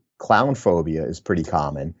why clown phobia is pretty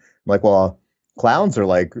common. I'm like, well, clowns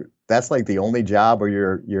are that's like the only job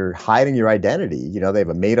where you're hiding your identity. They have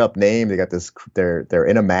a made up name. They got this. They're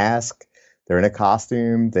in a mask. They're in a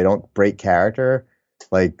costume. They don't break character.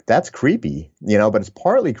 Like, that's creepy. But it's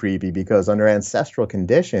partly creepy because under ancestral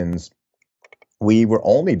conditions, we were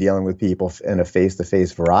only dealing with people in a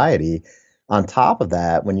face-to-face variety. On top of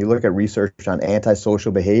that, when you look at research on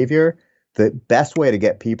antisocial behavior, the best way to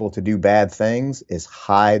get people to do bad things is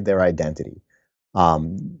hide their identity.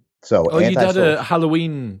 You did a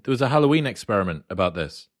Halloween. There was a Halloween experiment about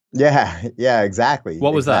this. Yeah, exactly.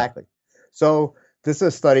 What was that? So this is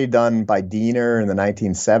a study done by Diener in the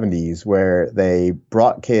 1970s where they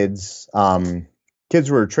brought kids. Kids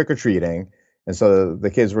were trick-or-treating. And so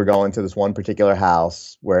the kids were going to this one particular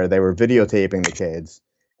house where they were videotaping the kids,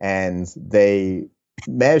 and they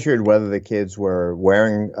measured whether the kids were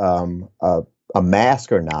wearing a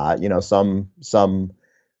mask or not. Some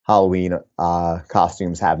Halloween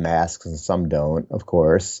costumes have masks and some don't, of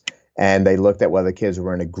course. And they looked at whether kids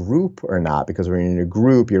were in a group or not, because when you're in a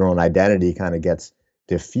group, your own identity kind of gets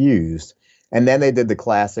diffused. And then they did the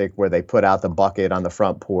classic where they put out the bucket on the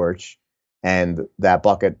front porch, and that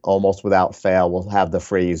bucket almost without fail will have the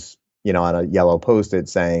phrase, on a yellow post-it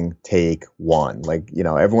saying, take one. Like,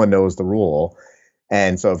 everyone knows the rule.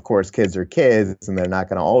 And so, of course, kids are kids and they're not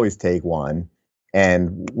going to always take one.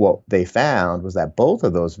 And what they found was that both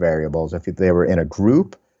of those variables, if they were in a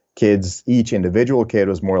group, each individual kid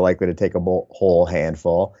was more likely to take a whole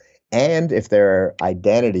handful. And if their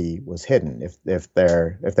identity was hidden, if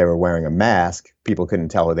they were wearing a mask, people couldn't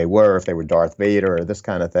tell who they were, if they were Darth Vader or this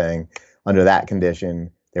kind of thing. Under that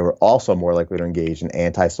condition, they were also more likely to engage in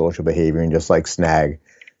antisocial behavior and just like snag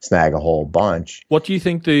a whole bunch. What do you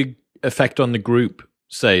think the effect on the group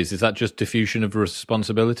says? Is that just diffusion of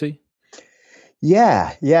responsibility?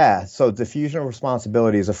 Yeah. So diffusion of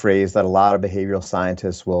responsibility is a phrase that a lot of behavioral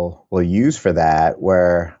scientists will use for that,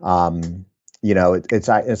 where it's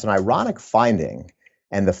an ironic finding,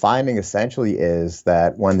 and the finding essentially is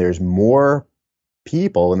that when there's more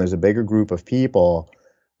people, when there's a bigger group of people,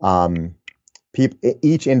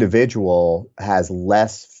 each individual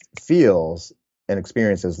feels and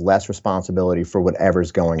experiences less responsibility for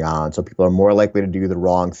whatever's going on. So people are more likely to do the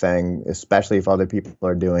wrong thing, especially if other people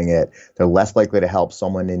are doing it. They're less likely to help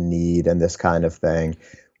someone in need and this kind of thing.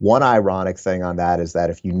 One ironic thing on that is that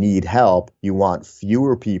if you need help, you want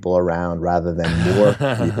fewer people around rather than more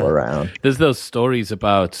people around. There's those stories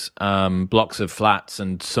about blocks of flats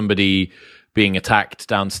and somebody being attacked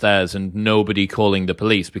downstairs and nobody calling the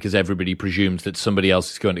police because everybody presumes that somebody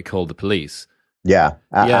else is going to call the police. Yeah.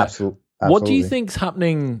 Absolutely. What do you think's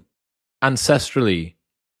happening ancestrally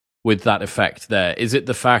with that effect there? Is it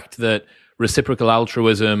the fact that reciprocal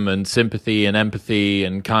altruism and sympathy and empathy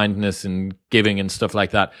and kindness and giving and stuff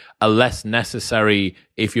like that are less necessary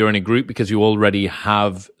if you're in a group because you already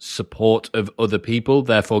have support of other people?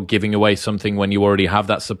 Therefore, giving away something when you already have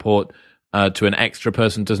that support to an extra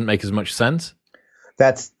person doesn't make as much sense?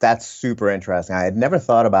 That's super interesting. I had never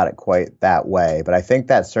thought about it quite that way, but I think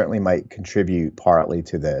that certainly might contribute partly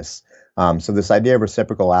to this. So this idea of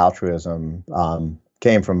reciprocal altruism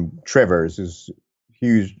came from Trivers,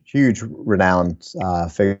 who's huge renowned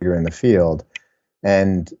figure in the field,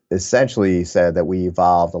 and essentially said that we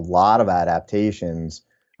evolved a lot of adaptations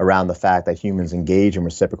around the fact that humans engage in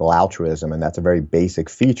reciprocal altruism, and that's a very basic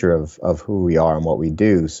feature of who we are and what we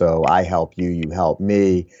do. So I help you, you help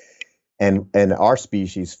me. And our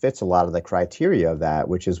species fits a lot of the criteria of that,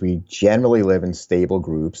 which is we generally live in stable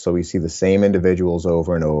groups. So we see the same individuals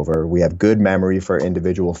over and over. We have good memory for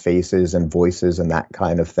individual faces and voices and that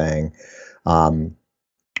kind of thing. And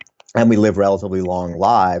we live relatively long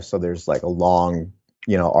lives. So there's like a long,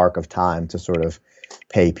 arc of time to sort of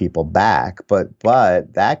pay people back. But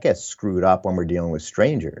that gets screwed up when we're dealing with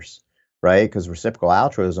strangers, right? Because reciprocal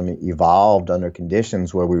altruism evolved under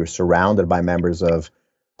conditions where we were surrounded by members of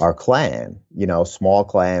our clan, small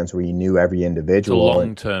clans where you knew every individual. It's a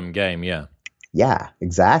long-term game, yeah. Yeah,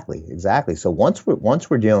 exactly. So once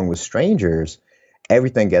we're dealing with strangers, a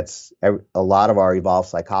lot of our evolved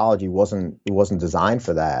psychology wasn't designed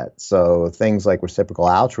for that. So things like reciprocal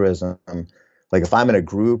altruism, like if I'm in a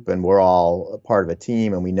group and we're all a part of a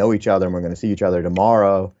team and we know each other and we're going to see each other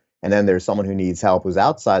tomorrow, and then there's someone who needs help who's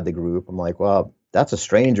outside the group, I'm like, well, that's a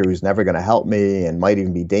stranger who's never going to help me and might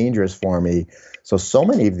even be dangerous for me. So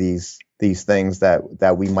many of these things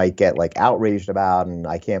that we might get like outraged about, and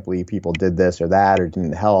I can't believe people did this or that or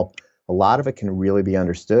didn't help, a lot of it can really be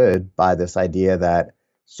understood by this idea that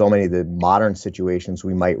so many of the modern situations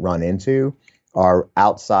we might run into are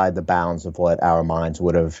outside the bounds of what our minds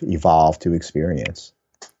would have evolved to experience.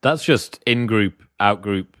 That's just in-group,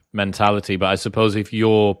 out-group mentality, but I suppose if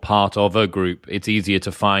you're part of a group, it's easier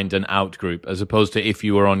to find an out-group, as opposed to if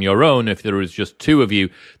you were on your own, if there was just two of you,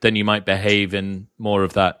 then you might behave in more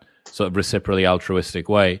of that sort of reciprocally altruistic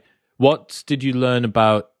way. What did you learn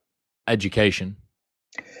about education?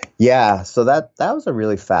 Yeah, so that was a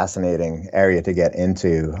really fascinating area to get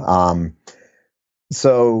into.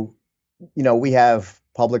 We have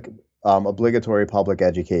obligatory public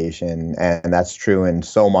education, and that's true in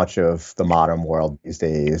so much of the modern world these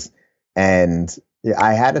days. And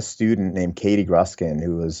I had a student named Katie Gruskin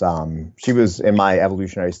who was she was in my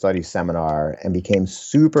evolutionary studies seminar and became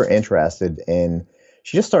super interested in.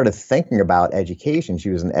 She just started thinking about education. She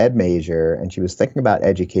was an ed major, and she was thinking about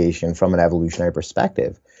education from an evolutionary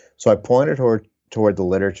perspective. So I pointed her toward the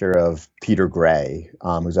literature of Peter Gray,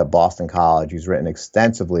 who's at Boston College, who's written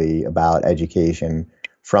extensively about education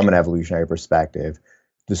from an evolutionary perspective.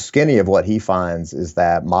 The skinny of what he finds is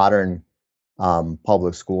that modern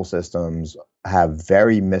public school systems have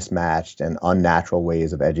very mismatched and unnatural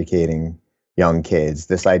ways of educating young kids.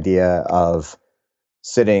 This idea of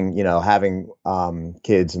sitting, having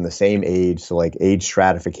kids in the same age. So like age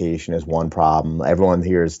stratification is one problem. Everyone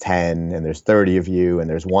here is 10 and there's 30 of you and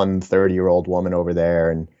there's one 30-year-old woman over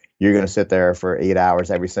there and you're going to sit there for 8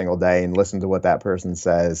 hours every single day and listen to what that person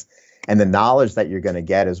says. And the knowledge that you're going to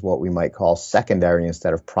get is what we might call secondary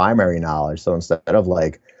instead of primary knowledge. So instead of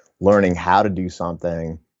like learning how to do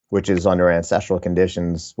something, which is under ancestral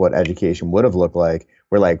conditions, what education would have looked like,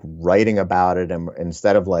 we're like writing about it. And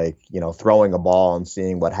instead of like, throwing a ball and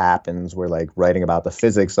seeing what happens, we're like writing about the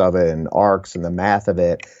physics of it and arcs and the math of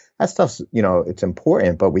it. That stuff's, it's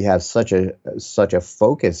important, but we have such a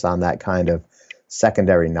focus on that kind of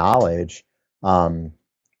secondary knowledge.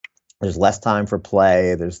 There's less time for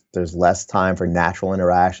play. There's less time for natural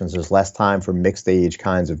interactions. There's less time for mixed age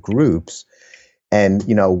kinds of groups. And,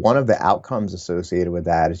 one of the outcomes associated with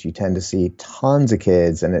that is you tend to see tons of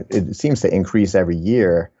kids, and it seems to increase every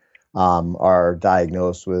year, are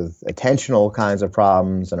diagnosed with attentional kinds of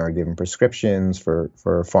problems and are given prescriptions for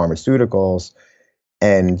pharmaceuticals.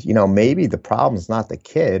 And, maybe the problem is not the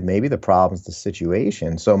kid, maybe the problem is the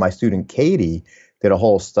situation. So my student Katie did a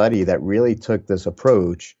whole study that really took this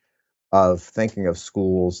approach of thinking of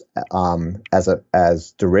schools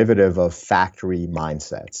as derivative of factory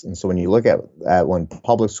mindsets. And so when you look at when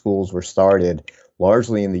public schools were started,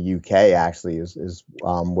 largely in the UK, actually is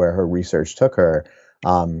where her research took her.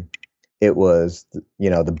 It was,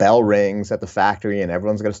 the bell rings at the factory and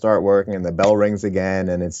everyone's going to start working and the bell rings again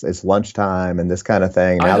and it's lunchtime and this kind of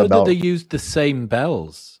thing. I heard that they used the same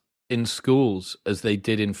bells in schools as they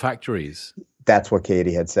did in factories. That's what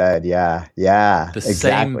Katie had said. Yeah, the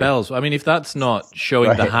same bells. I mean, if that's not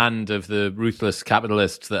showing the hand of the ruthless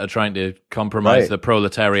capitalists that are trying to compromise the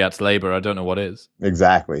proletariat's labor, I don't know what is.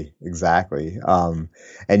 Exactly. And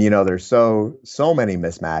there's so many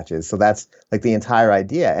mismatches. So that's like the entire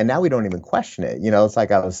idea. And now we don't even question it. It's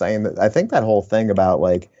like I was saying, that I think that whole thing about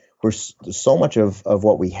like we're so much of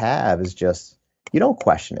what we have is just, you don't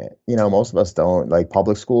question it. Most of us don't. Like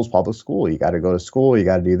public school. You got to go to school. You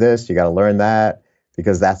got to do this. You got to learn that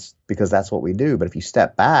because that's what we do. But if you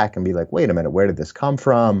step back and be like, wait a minute, where did this come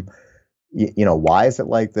from? Why is it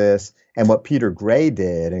like this? And what Peter Gray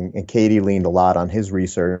did, and Katie leaned a lot on his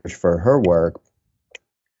research for her work.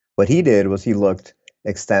 What he did was he looked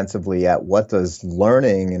extensively at what does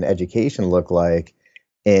learning and education look like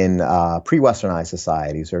in pre-Westernized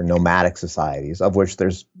societies or nomadic societies, of which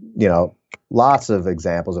there's, lots of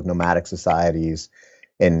examples of nomadic societies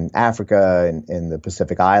in Africa and in the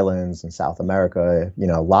Pacific Islands and South America,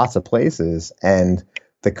 lots of places. And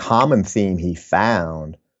the common theme he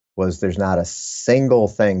found was there's not a single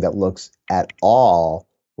thing that looks at all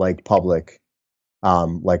like public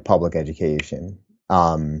education.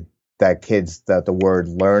 That the word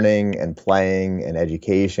learning and playing and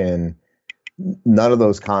education, none of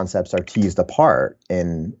those concepts are teased apart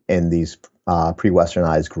in these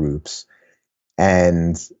pre-Westernized groups.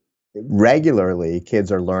 And regularly,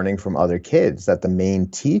 kids are learning from other kids that the main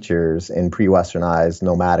teachers in pre-Westernized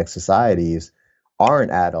nomadic societies aren't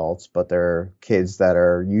adults, but they're kids that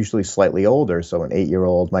are usually slightly older. So an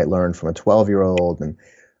 8-year-old might learn from a 12-year-old, and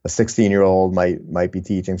a 16-year-old might be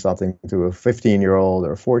teaching something to a 15-year-old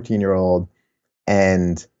or a 14-year-old.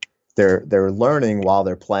 And they're learning while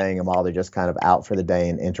they're playing and while they're just kind of out for the day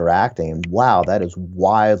and interacting. And wow, that is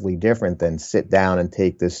wildly different than sit down and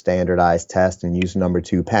take this standardized test and use number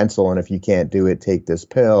 2 pencil. And if you can't do it, take this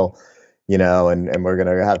pill, and we're going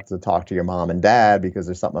to have to talk to your mom and dad because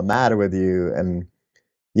there's something the matter with you. And,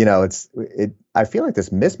 I feel like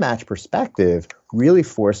this mismatched perspective really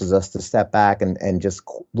forces us to step back and just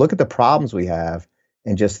look at the problems we have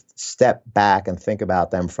and just step back and think about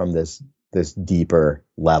them from this deeper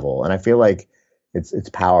level. And I feel like it's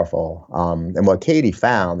powerful. And what Katie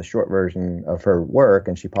found, the short version of her work,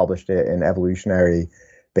 and she published it in Evolutionary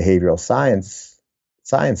Behavioral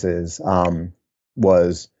Sciences,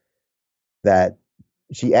 was that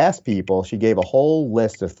she asked people, she gave a whole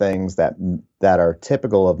list of things that are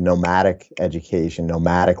typical of nomadic education,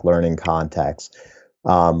 nomadic learning contexts,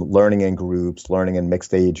 learning in groups, learning in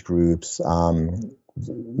mixed age groups,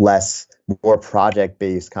 more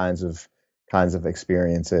project-based kinds of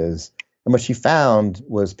experiences. And what she found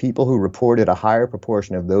was people who reported a higher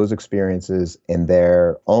proportion of those experiences in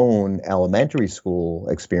their own elementary school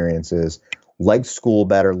experiences liked school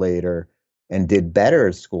better later and did better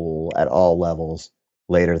at school at all levels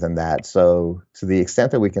later than that. So to the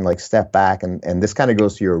extent that we can step back, and this kind of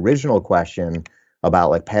goes to your original question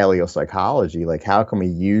about paleopsychology, how can we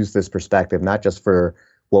use this perspective not just for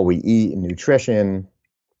what we eat and nutrition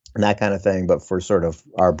and that kind of thing. But for sort of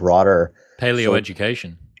our broader Paleo so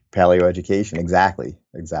education. paleo education, exactly.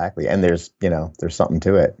 And there's something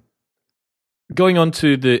to it. Going on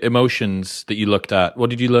to the emotions that you looked at, what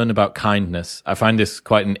did you learn about kindness? I find this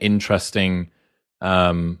quite an interesting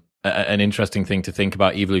thing to think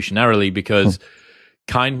about evolutionarily, because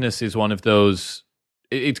kindness is one of those.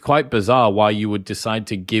 It's quite bizarre why you would decide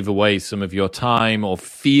to give away some of your time or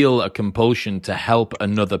feel a compulsion to help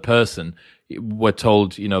another person. We're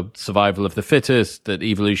told, survival of the fittest, that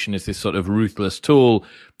evolution is this sort of ruthless tool.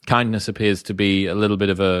 Kindness appears to be a little bit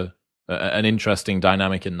of an interesting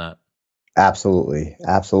dynamic in that. Absolutely.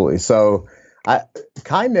 So,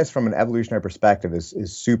 kindness from an evolutionary perspective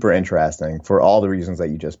is super interesting for all the reasons that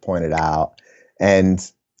you just pointed out. And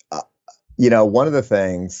one of the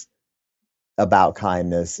things about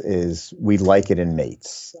kindness is we like it in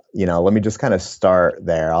mates. Let me just kind of start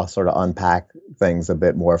there. I'll sort of unpack things a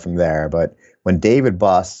bit more from there. But when David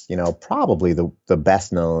Buss, probably the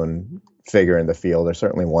best known figure in the field, or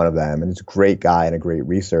certainly one of them, and he's a great guy and a great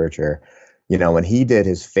researcher. When he did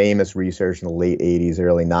his famous research in the late 80s,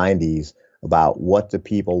 early 90s about what do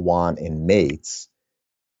people want in mates,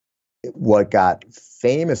 what got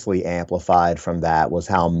famously amplified from that was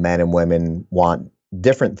how men and women want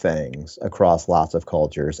different things across lots of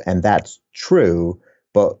cultures. And that's true,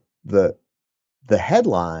 but the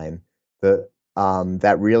headline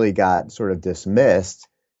that really got sort of dismissed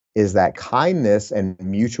is that kindness and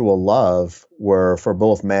mutual love were, for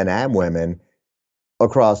both men and women,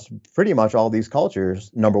 across pretty much all these cultures,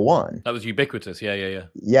 number one. That was ubiquitous. Yeah.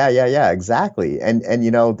 Yeah, exactly. And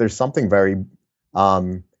there's something very,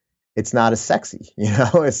 it's not as sexy,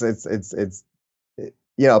 it's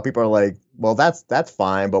people are like, well, that's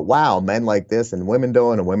fine, but wow, men like this and women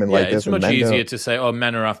don't, and women like this and men don't. It's much easier to say, oh,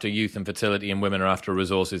 men are after youth and fertility and women are after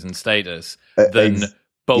resources and status than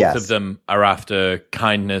both of them are after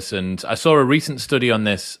kindness. And I saw a recent study on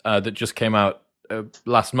this that just came out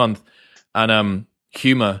last month, and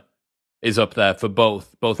humor is up there for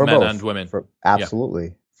both men and women.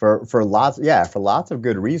 Absolutely. For lots of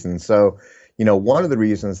good reasons. So, one of the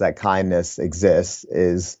reasons that kindness exists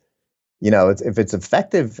is, if it's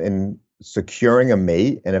effective in securing a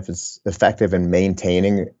mate, and if it's effective in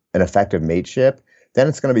maintaining an effective mateship, then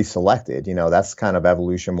it's going to be selected. That's kind of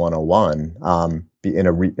evolution 101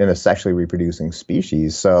 in a sexually reproducing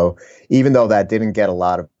species. So even though that didn't get a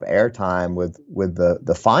lot of airtime with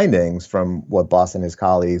the findings from what Buss and his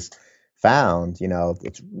colleagues found,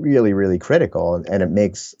 it's really, really critical, and it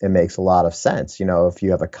makes a lot of sense. If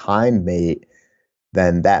you have a kind mate,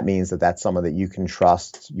 then that means that that's someone that you can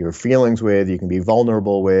trust your feelings with, you can be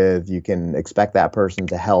vulnerable with, you can expect that person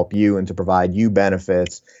to help you and to provide you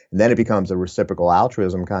benefits. And then it becomes a reciprocal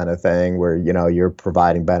altruism kind of thing where, you're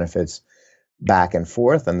providing benefits back and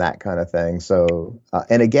forth and that kind of thing. So,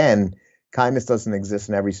 and again, kindness doesn't exist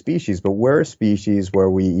in every species, but we're a species where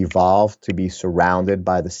we evolved to be surrounded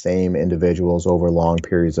by the same individuals over long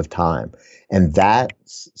periods of time. And that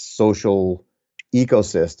social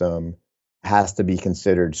ecosystem has to be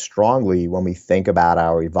considered strongly when we think about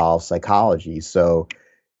our evolved psychology. So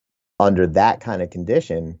under that kind of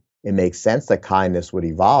condition, it makes sense that kindness would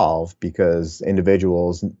evolve because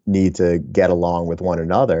individuals need to get along with one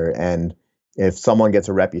another. And if someone gets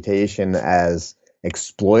a reputation as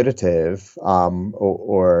exploitative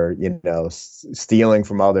or stealing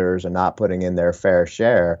from others and not putting in their fair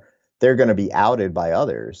share, they're going to be outed by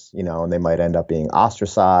others, and they might end up being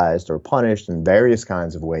ostracized or punished in various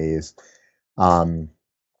kinds of ways.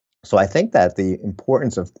 So I think that the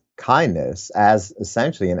importance of kindness as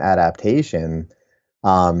essentially an adaptation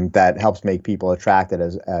that helps make people attractive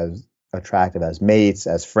as mates,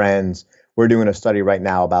 as friends. We're doing a study right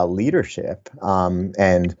now about leadership,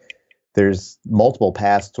 and there's multiple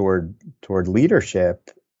paths toward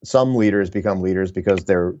leadership. Some leaders become leaders because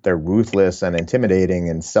they're ruthless and intimidating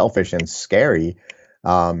and selfish and scary.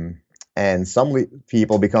 And some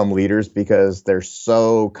people become leaders because they're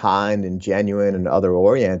so kind and genuine and other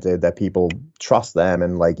oriented that people trust them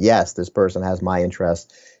and like, yes, this person has my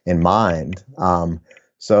interest in mind.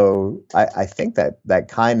 So I think that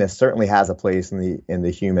kindness certainly has a place in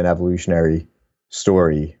the human evolutionary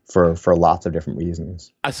story for lots of different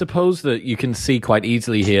reasons. I suppose that you can see quite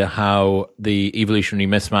easily here how the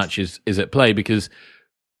evolutionary mismatch is at play, because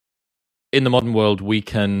in the modern world we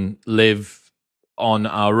can live on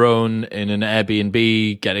our own in an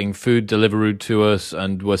Airbnb, getting food delivered to us,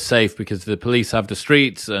 and we're safe because the police have the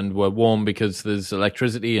streets, and we're warm because there's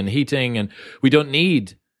electricity and heating, and we don't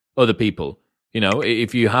need other people.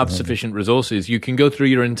 If you have sufficient resources, you can go through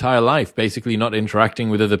your entire life basically not interacting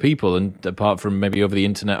with other people, and apart from maybe over the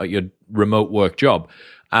internet at your remote work job.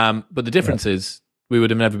 But the difference is We would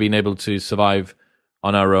have never been able to survive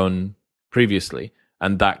on our own previously.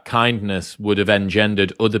 And that kindness would have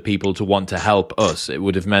engendered other people to want to help us. It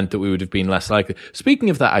would have meant that we would have been less likely. Speaking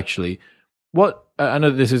of that, actually, I know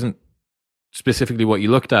this isn't specifically what you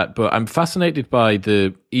looked at, but I'm fascinated by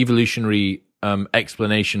the evolutionary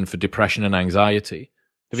explanation for depression and anxiety.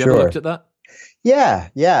 Have you ever looked at that? Yeah,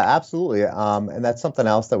 absolutely. And that's something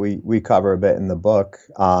else that we cover a bit in the book.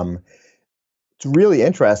 It's really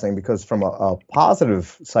interesting because from a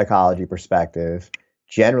positive psychology perspective,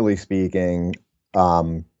 generally speaking,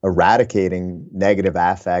 eradicating negative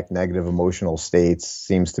affect, negative emotional states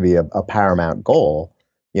seems to be a paramount goal.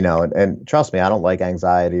 And trust me, I don't like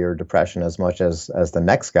anxiety or depression as much as the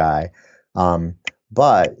next guy.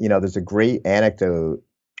 But there's a great anecdote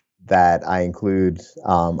that I included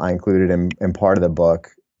in part of the book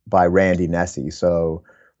by Randy Nesse. So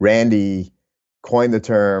Randy coined the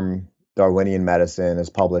term Darwinian medicine, has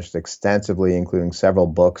published extensively, including several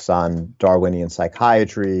books on Darwinian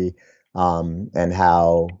psychiatry, and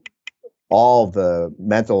how all the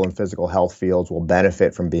mental and physical health fields will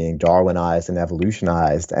benefit from being Darwinized and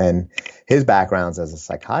evolutionized. And his background's as a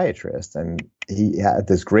psychiatrist, and he had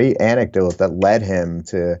this great anecdote that led him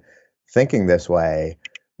to thinking this way,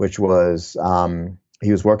 which was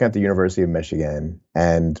he was working at the University of Michigan,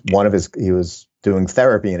 and he was doing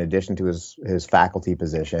therapy in addition to his faculty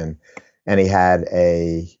position, and he had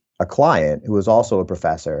a client who was also a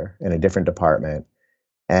professor in a different department,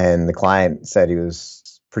 and the client said he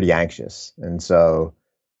was pretty anxious, and so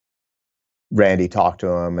Randy talked to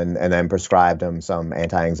him and then prescribed him some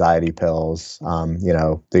anti-anxiety pills,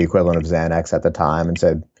 the equivalent of Xanax at the time, and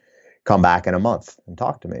said, "Come back in a month and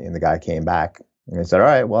talk to me." And the guy came back and he said, "All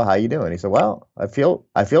right, well, how you doing?" He said, "Well, I feel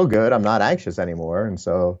good. I'm not anxious anymore." And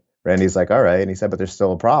so Randy's like, "All right." And he said, "But there's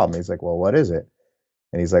still a problem." He's like, "Well, what is it?"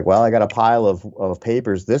 And he's like, "Well, I got a pile of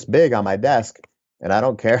papers this big on my desk, and I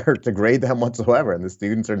don't care to grade them whatsoever. And the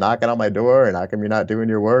students are knocking on my door, and how come you're not doing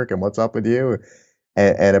your work? And what's up with you?"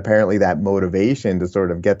 And apparently that motivation to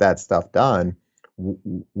sort of get that stuff done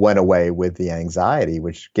went away with the anxiety,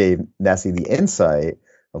 which gave Nesse the insight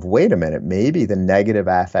of, wait a minute, maybe the negative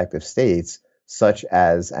affective states, such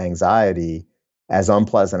as anxiety, as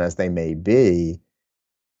unpleasant as they may be,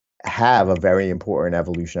 have a very important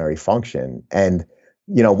evolutionary function. And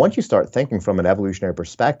once you start thinking from an evolutionary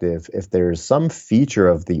perspective, if there's some feature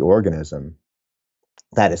of the organism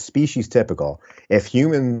that is species typical, if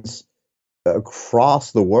humans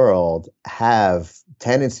across the world have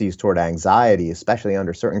tendencies toward anxiety, especially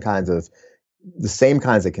under the same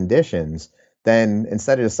kinds of conditions, then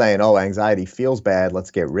instead of just saying, "Oh, anxiety feels bad, let's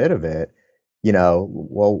get rid of it,"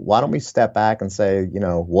 well, why don't we step back and say,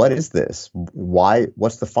 what is this?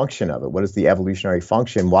 What's the function of it? What is the evolutionary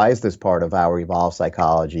function? Why is this part of our evolved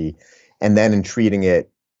psychology? And then in treating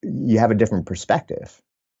it, you have a different perspective.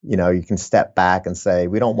 You can step back and say,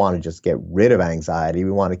 we don't want to just get rid of anxiety.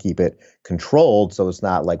 We want to keep it controlled so it's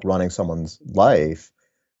not like running someone's life.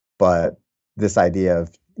 But this idea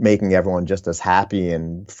of making everyone just as happy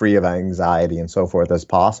and free of anxiety and so forth as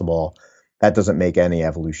possible, that doesn't make any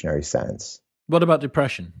evolutionary sense. What about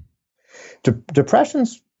depression?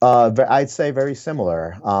 Depression's, I'd say, very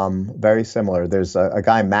similar. Very similar. There's a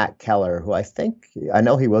guy, Matt Keller, who I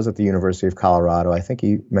know he was at the University of Colorado. I think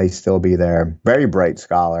he may still be there. Very bright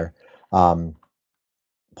scholar.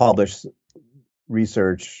 Published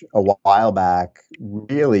research a while back,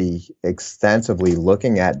 really extensively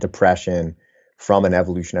looking at depression from an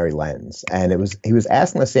evolutionary lens. And he was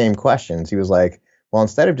asking the same questions. He was like, well,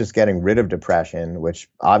 instead of just getting rid of depression, which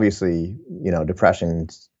obviously, depression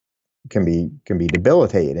can be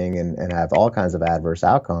debilitating and have all kinds of adverse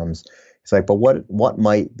outcomes. It's like, but what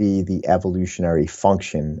might be the evolutionary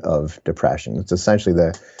function of depression? It's essentially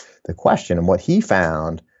the question. And what he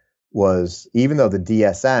found was, even though the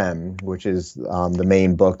DSM, which is the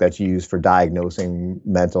main book that's used for diagnosing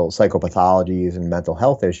mental psychopathologies and mental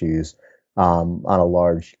health issues on a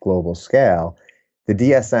large global scale, the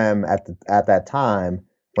DSM at that time,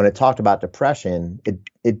 when it talked about depression,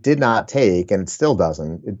 it did not take, and it still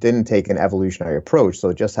doesn't, it didn't take an evolutionary approach. So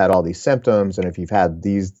it just had all these symptoms, and if you've had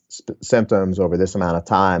these symptoms over this amount of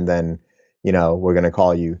time, then we're going to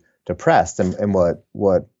call you depressed. And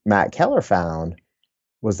what Matt Keller found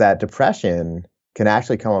was that depression can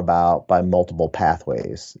actually come about by multiple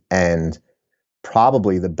pathways, and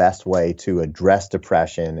probably the best way to address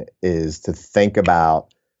depression is to think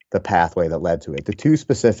about the pathway that led to it. The two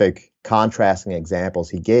specific contrasting examples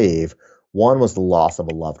he gave, one was the loss of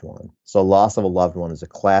a loved one. So loss of a loved one is a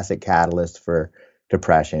classic catalyst for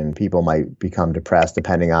depression. People might become depressed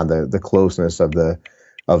depending on the closeness of the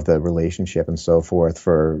relationship and so forth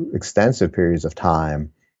for extensive periods of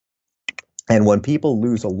time. And when people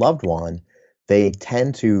lose a loved one, they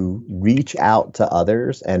tend to reach out to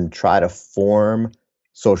others and try to form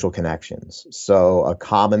social connections. So, a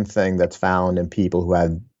common thing that's found in people who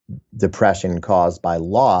have depression caused by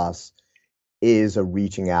loss is a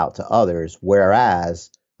reaching out to others,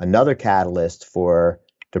 whereas another catalyst for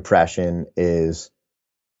depression is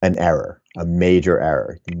an error, a major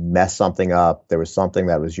error. You messed something up. There was something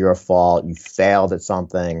that was your fault. You failed at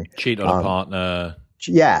something. Cheat on a partner.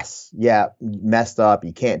 Yes. Yeah. Messed up.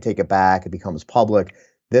 You can't take it back. It becomes public,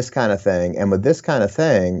 this kind of thing. And with this kind of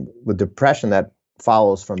thing, with depression that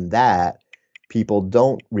follows from that, people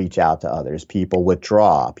don't reach out to others. People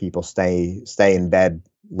withdraw. People stay in bed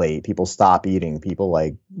late. People stop eating. People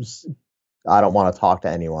like, I don't want to talk to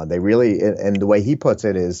anyone. They really, and the way he puts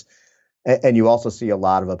it is, and you also see a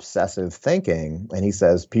lot of obsessive thinking. And he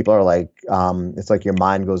says people are like, it's like your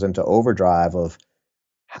mind goes into overdrive of,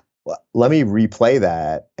 let me replay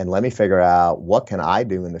that and let me figure out what can I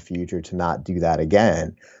do in the future to not do that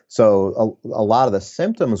again. So a lot of the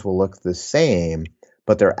symptoms will look the same,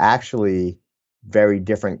 but they're actually very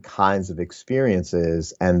different kinds of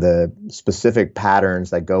experiences, and the specific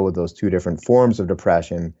patterns that go with those two different forms of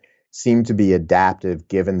depression seem to be adaptive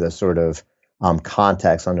given the sort of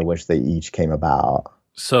context under which they each came about.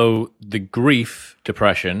 So the grief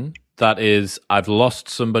depression, that is, I've lost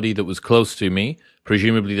somebody that was close to me.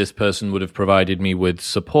 Presumably this person would have provided me with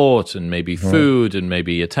support and maybe food and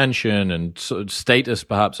maybe attention and status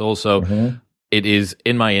perhaps also. It is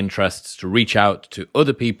in my interests to reach out to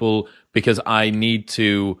other people because I need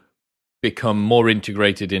to become more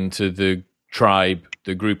integrated into the tribe,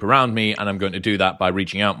 the group around me, and I'm going to do that by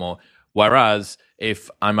reaching out more. Whereas if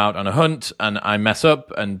I'm out on a hunt and I mess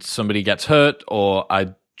up and somebody gets hurt, or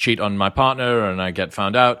I cheat on my partner and I get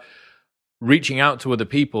found out, reaching out to other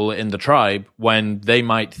people in the tribe when they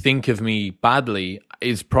might think of me badly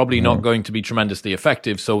is probably not going to be tremendously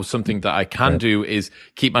effective. So something that I can do is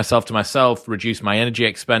keep myself to myself, reduce my energy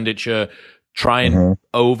expenditure, try and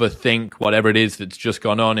overthink whatever it is that's just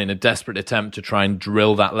gone on in a desperate attempt to try and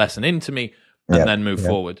drill that lesson into me and then move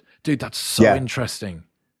forward. Dude, that's so interesting.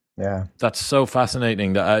 Yeah. That's so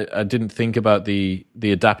fascinating that I didn't think about the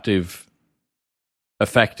adaptive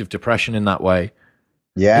effect of depression in that way.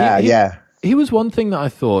 Yeah. Here was one thing that I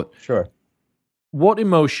thought. Sure. What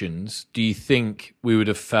emotions do you think we would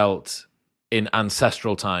have felt in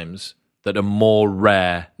ancestral times that are more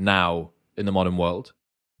rare now in the modern world?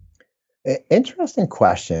 Interesting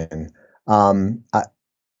question.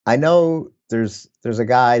 I know there's a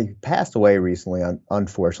guy who passed away recently,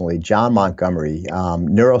 unfortunately, John Montgomery,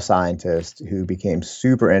 neuroscientist who became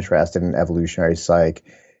super interested in evolutionary psych.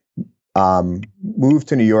 Moved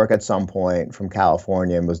to New York at some point from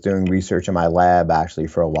California and was doing research in my lab actually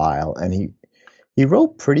for a while. And he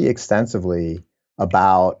wrote pretty extensively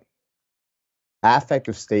about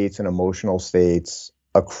affective states and emotional states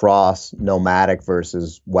across nomadic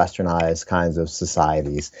versus westernized kinds of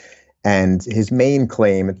societies. And his main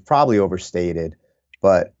claim, it's probably overstated,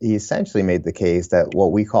 but he essentially made the case that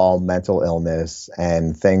what we call mental illness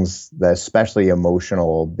and things that especially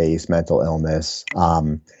emotional based mental illness,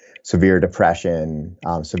 severe depression,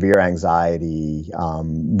 severe anxiety,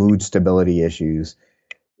 mood stability issues.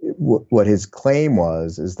 What his claim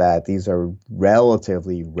is that these are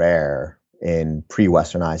relatively rare in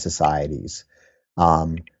pre-Westernized societies.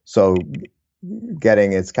 So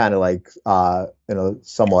it's kind of like, in a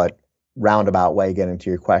somewhat roundabout way, getting to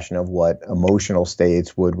your question of what emotional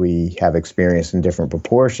states would we have experienced in different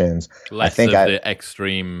proportions. Less of the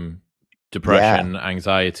extreme depression,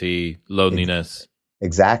 anxiety, loneliness.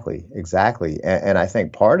 Exactly. And I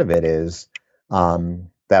think part of it is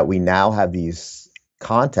that we now have these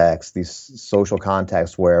contexts, these social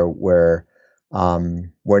contexts where we're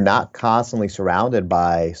not constantly surrounded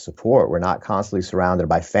by support. We're not constantly surrounded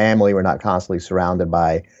by family. We're not constantly surrounded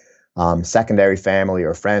by secondary family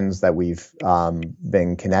or friends that we've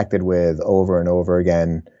been connected with over and over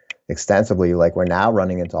again extensively. Like we're now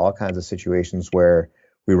running into all kinds of situations where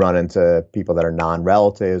we run into people that are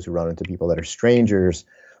non-relatives. We run into people that are strangers.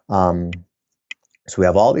 So we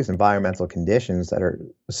have all these environmental conditions that are,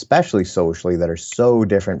 especially socially, that are so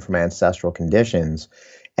different from ancestral conditions.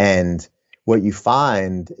 And what you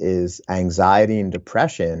find is anxiety and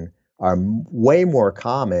depression are way more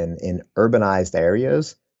common in urbanized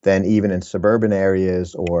areas than even in suburban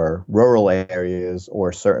areas or rural areas,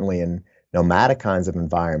 or certainly in nomadic kinds of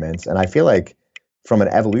environments. And I feel like from an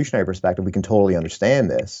evolutionary perspective, we can totally understand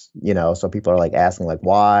this, so people are like asking like,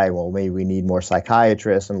 why? Well, maybe we need more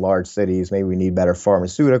psychiatrists in large cities. Maybe we need better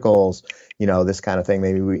pharmaceuticals, this kind of thing.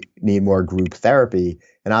 Maybe we need more group therapy.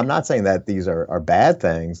 And I'm not saying that these are bad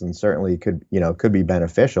things, and certainly could be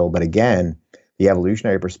beneficial. But again, the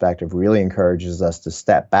evolutionary perspective really encourages us to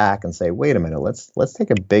step back and say, wait a minute, let's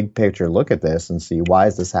take a big picture look at this and see, why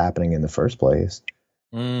is this happening in the first place?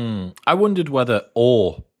 I wondered whether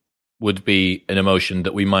awe would be an emotion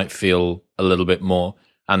that we might feel a little bit more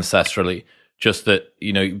ancestrally. Just that,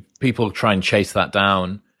 people try and chase that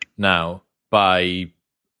down now by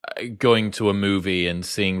going to a movie and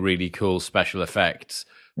seeing really cool special effects.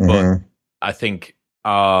 But I think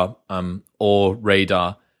our awe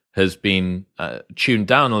radar has been tuned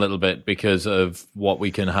down a little bit because of what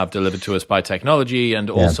we can have delivered to us by technology, and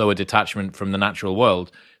also a detachment from the natural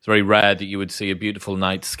world. It's very rare that you would see a beautiful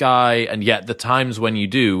night sky, and yet the times when you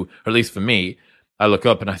do, or at least for me, I look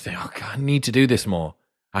up and I think, oh God, I need to do this more.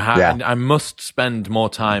 I must spend more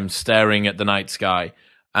time staring at the night sky,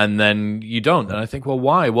 and then you don't. And I think, well,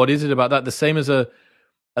 why? What is it about that? The same as a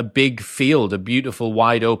big field, a beautiful,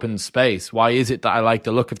 wide open space. Why is it that I like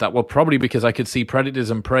the look of that? Well, probably because I could see predators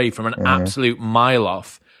and prey from an absolute mile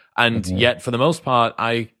off. And yet, for the most part,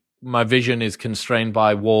 my vision is constrained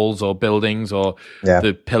by walls or buildings or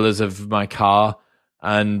the pillars of my car.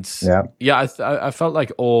 And I felt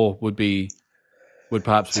like awe would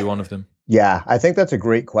perhaps be one of them. Yeah, I think that's a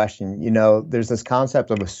great question. There's this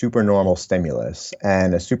concept of a supernormal stimulus,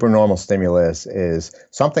 and a supernormal stimulus is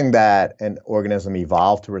something that an organism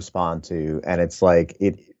evolved to respond to. And it's like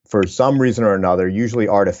for some reason or another, usually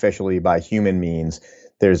artificially by human means,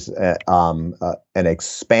 there's an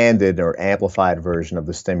expanded or amplified version of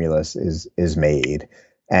the stimulus is made.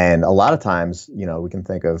 And a lot of times, we can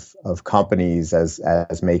think of companies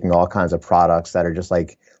as making all kinds of products that are just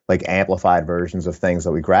like amplified versions of things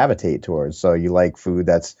that we gravitate towards. So you like food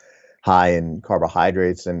that's high in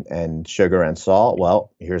carbohydrates and sugar and salt.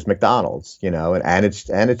 Well, here's McDonald's, and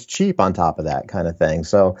it's cheap on top of that kind of thing.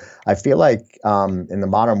 So I feel like in the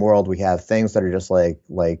modern world, we have things that are just like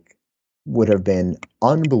would have been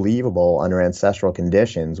unbelievable under ancestral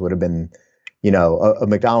conditions. Would have been, a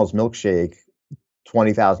McDonald's milkshake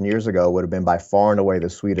 20,000 years ago would have been by far and away the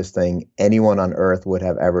sweetest thing anyone on earth would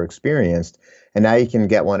have ever experienced. And now you can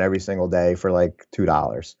get one every single day for like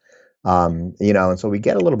 $2. And so we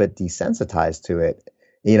get a little bit desensitized to it,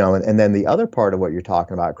 and then the other part of what you're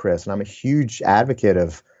talking about, Chris, and I'm a huge advocate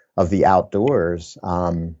of the outdoors.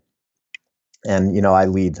 And I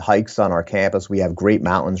lead hikes on our campus. We have great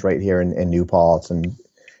mountains right here in New Paltz, and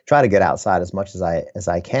try to get outside as much as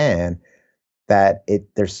I can. That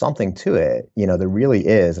there's something to it, there really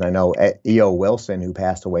is. And I know E.O. Wilson, who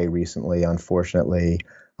passed away recently, unfortunately,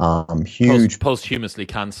 huge posthumously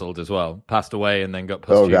cancelled as well, passed away and then got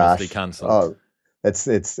posthumously cancelled. Oh,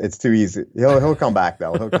 it's too easy. He'll come back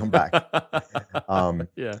though. He'll come back.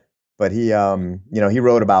 Yeah. But he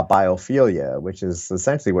wrote about biophilia, which is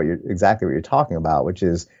essentially exactly what you're talking about, which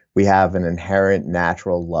is we have an inherent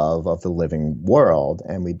natural love of the living world.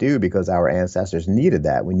 And we do because our ancestors needed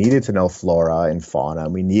that. We needed to know flora and fauna.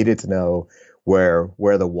 And we needed to know where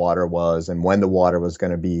the water was and when the water was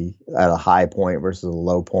going to be at a high point versus a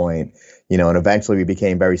low point. And eventually we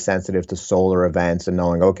became very sensitive to solar events and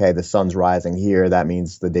knowing, okay, the sun's rising here. That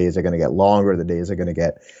means the days are going to get longer. The days are going to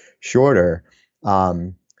get shorter.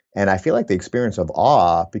 And I feel like the experience of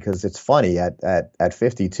awe, because it's funny, at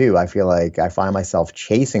 52, I feel like I find myself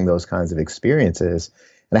chasing those kinds of experiences.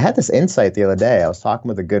 And I had this insight the other day. I was talking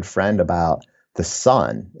with a good friend about the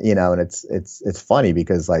sun, and it's funny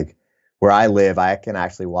because like where I live, I can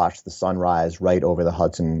actually watch the sunrise right over the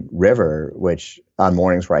Hudson River, which on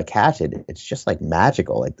mornings where I catch it, it's just like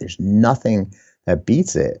magical. Like there's nothing that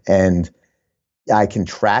beats it. And I can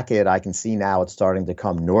track it. I can see now it's starting to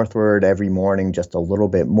come northward every morning, just a little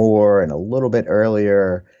bit more and a little bit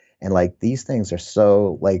earlier. And like these things are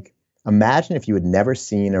so like, imagine if you had never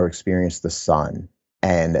seen or experienced the sun,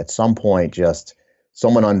 and at some point just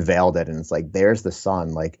someone unveiled it and it's like, there's the sun.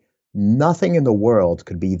 Like nothing in the world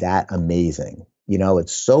could be that amazing.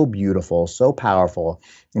 It's so beautiful, so powerful.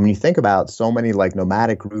 And when you think about so many like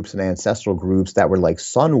nomadic groups and ancestral groups that were like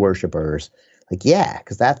sun worshipers, like, yeah,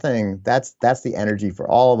 because that thing, that's the energy for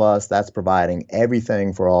all of us. That's providing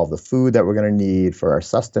everything for all of the food that we're going to need for our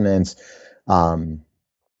sustenance.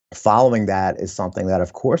 Following that is something that,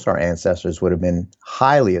 of course, our ancestors would have been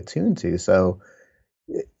highly attuned to. So,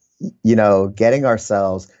 getting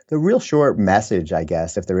ourselves, the real short message, I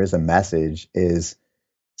guess, if there is a message, is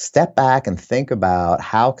step back and think about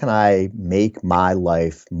how can I make my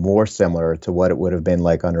life more similar to what it would have been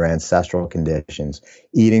like under ancestral conditions,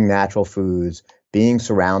 eating natural foods, being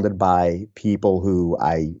surrounded by people who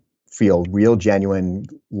I feel real genuine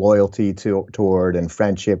loyalty toward and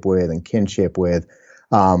friendship with and kinship with.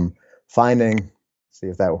 Finding, see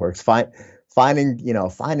if that works.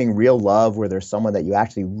 Finding real love where there's someone that you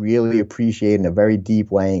actually really appreciate in a very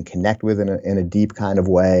deep way and connect with in a deep kind of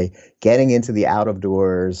way. Getting into the out of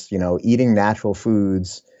doors, eating natural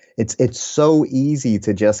foods. It's so easy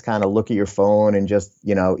to just kind of look at your phone and just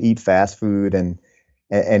eat fast food and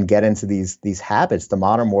get into these habits. The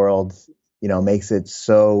modern world makes it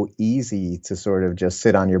so easy to sort of just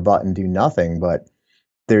sit on your butt and do nothing, but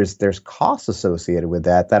there's costs associated with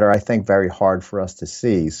that are, I think, very hard for us to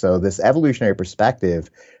see. So this evolutionary perspective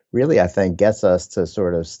really, I think, gets us to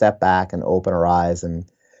sort of step back and open our eyes and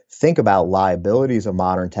think about liabilities of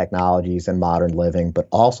modern technologies and modern living, but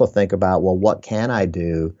also think about, well, what can I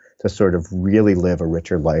do to sort of really live a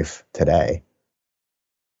richer life today?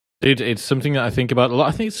 It's something that I think about a lot.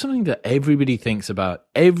 I think it's something that everybody thinks about.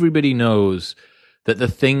 Everybody knows that the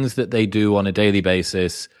things that they do on a daily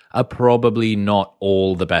basis are probably not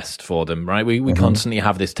all the best for them, right? We constantly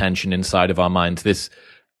have this tension inside of our minds, this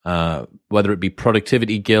whether it be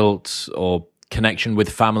productivity guilt or connection with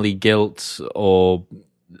family guilt or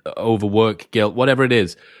overwork guilt, whatever it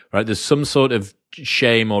is, right? There's some sort of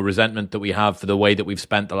shame or resentment that we have for the way that we've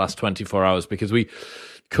spent the last 24 hours because we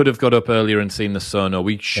could have got up earlier and seen the sun, or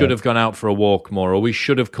we should have gone out for a walk more, or we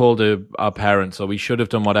should have called our parents, or we should have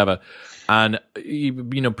done whatever. And,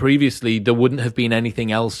 previously there wouldn't have been anything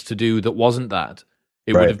else to do that wasn't that.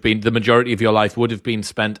 It would have been, the majority of your life would have been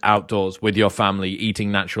spent outdoors with your family,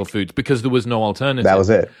 eating natural foods, because there was no alternative. That was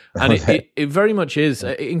it. And it very much is.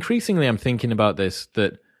 Increasingly, I'm thinking about this,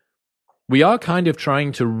 that we are kind of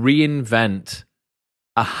trying to reinvent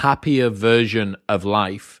a happier version of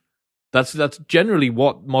life. That's generally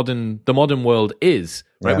what the modern world is,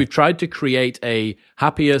 right? Yeah. We've tried to create a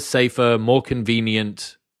happier, safer, more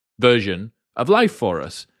convenient version of life for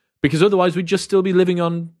us, because otherwise we'd just still be living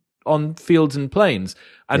on fields and plains.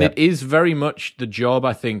 And it is very much the job,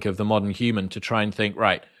 I think, of the modern human to try and think,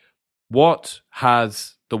 right, what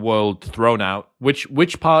has the world thrown out?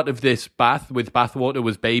 Which part of this bath with bathwater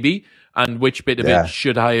was baby, and which bit of it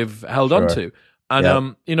should I have held on to?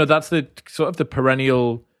 And that's the sort of the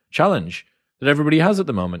perennial challenge that everybody has at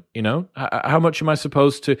the moment. How much am I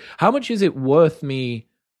supposed to? How much is it worth me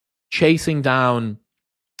chasing down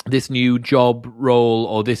this new job role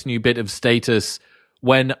or this new bit of status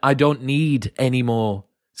when I don't need any more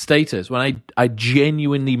status? When I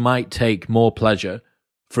genuinely might take more pleasure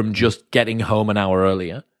from just getting home an hour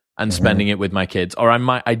earlier and spending it with my kids, or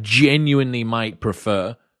I genuinely might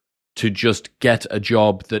prefer to just get a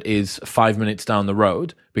job that is 5 minutes down the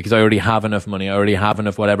road because I already have enough money, I already have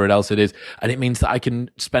enough whatever else it is, and it means that I can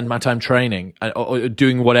spend my time training or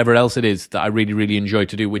doing whatever else it is that I really, really enjoy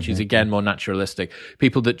to do, which is, again, more naturalistic.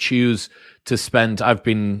 People that choose to spend... I've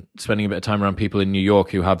been spending a bit of time around people in New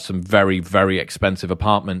York who have some very, very expensive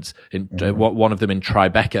apartments, one of them in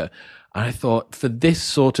Tribeca, and I thought, for this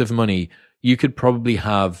sort of money, you could probably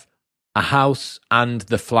have a house and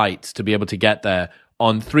the flights to be able to get there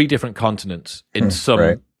on 3 different continents in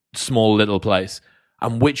some small little place.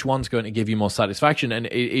 And which one's going to give you more satisfaction? And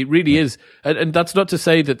it really is. And that's not to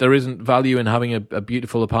say that there isn't value in having a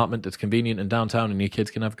beautiful apartment that's convenient in downtown and your kids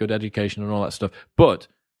can have good education and all that stuff. But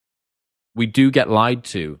we do get lied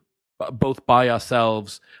to, both by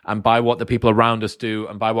ourselves and by what the people around us do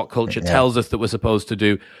and by what culture tells us that we're supposed to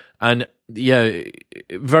do. And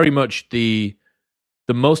very much the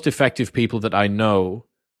most effective people that I know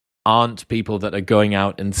aren't people that are going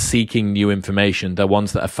out and seeking new information. They're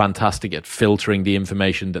ones that are fantastic at filtering the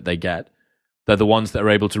information that they get. They're the ones that are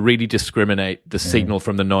able to really discriminate the signal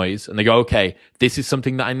from the noise. And they go, okay, this is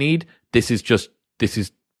something that I need. This is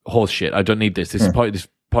horse shit. I don't need this. This is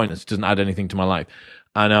pointless. It doesn't add anything to my life.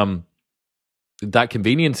 And that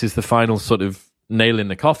convenience is the final sort of nail in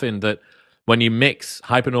the coffin, that when you mix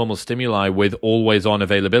hypernormal stimuli with always on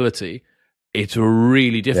availability, it's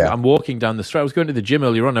really difficult. I'm walking down the street. I was going to the gym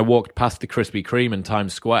earlier on. I walked past the Krispy Kreme in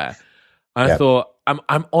Times Square. And I thought,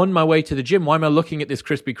 I'm on my way to the gym. Why am I looking at this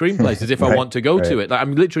Krispy Kreme place as if I want to go to it? Like,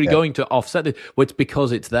 I'm literally going to offset it. Well, it's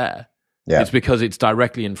because it's there. Yeah. It's because it's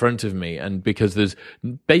directly in front of me, and because there's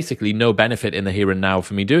basically no benefit in the here and now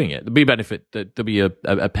for me doing it. There'll be a benefit, there'll be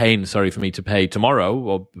a pain, for me to pay tomorrow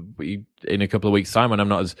or in a couple of weeks' time when I'm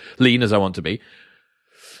not as lean as I want to be.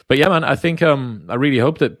 But yeah, man, I think I really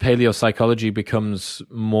hope that paleopsychology becomes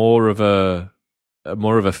more of a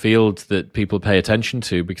field that people pay attention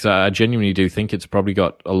to, because I genuinely do think it's probably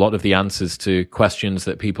got a lot of the answers to questions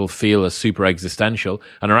that people feel are super existential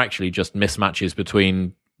and are actually just mismatches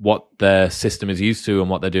between what their system is used to and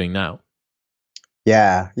what they're doing now.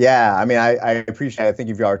 Yeah. I mean, I appreciate. I think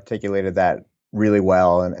you've articulated that really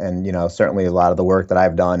well, and certainly a lot of the work that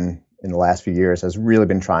I've done in the last few years has really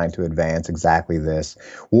been trying to advance exactly this.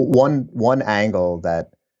 One angle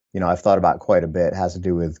that I've thought about quite a bit has to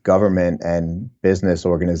do with government and business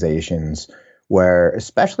organizations, where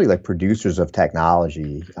especially like producers of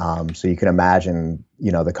technology. So you can imagine,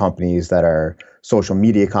 the companies that are social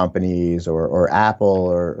media companies or Apple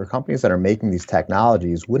or companies that are making these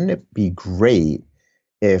technologies. Wouldn't it be great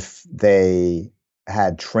if they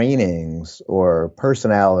had trainings or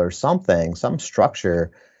personnel or something, some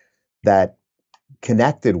structure that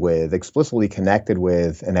explicitly connected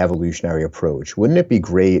with an evolutionary approach? Wouldn't it be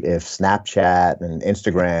great if Snapchat and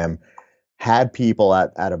Instagram had people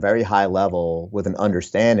at a very high level with an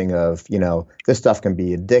understanding of, this stuff can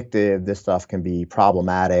be addictive, this stuff can be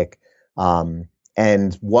problematic,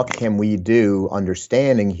 and what can we do,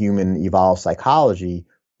 understanding human evolved psychology,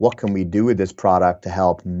 what can we do with this product to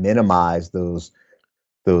help minimize those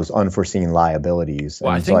unforeseen liabilities?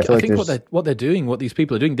 Well, And so I feel I like think there's what they're doing, what these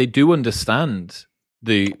people are doing, they do understand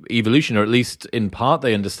the evolution, or at least in part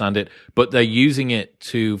they understand it, but they're using it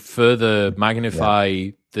to further magnify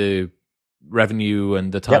the revenue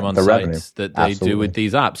and the time on the revenue. sites that they do with Absolutely.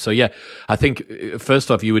 these apps. So yeah, I think first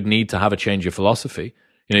off, you would need to have a change of philosophy.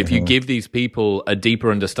 If you Hmm. give these people a deeper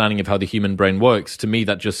understanding of how the human brain works, to me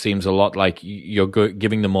that just seems a lot like you're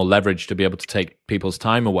giving them more leverage to be able to take people's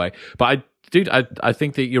time away. But I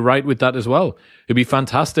think that you're right with that as well. It'd be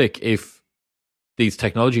fantastic if these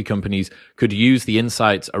technology companies could use the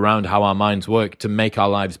insights around how our minds work to make our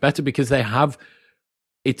lives better, because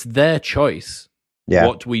it's their choice Yeah.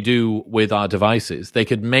 what we do with our devices. They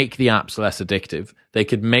could make the apps less addictive. They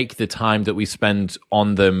could make the time that we spend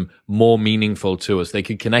on them more meaningful to us. They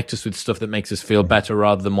could connect us with stuff that makes us feel better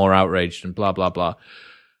rather than more outraged and blah, blah, blah.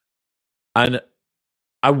 And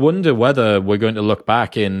I wonder whether we're going to look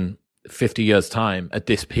back in 50 years' time at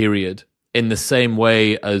this period in the same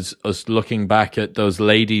way as us looking back at those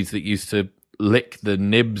ladies that used to lick the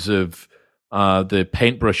nibs of the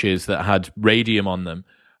paintbrushes that had radium on them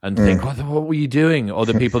and think, what were you doing? Or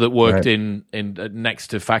the people that worked Right. in next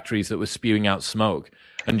to factories that were spewing out smoke,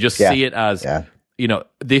 and just Yeah. see it as, Yeah.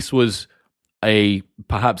 this was a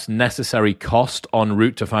perhaps necessary cost en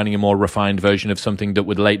route to finding a more refined version of something that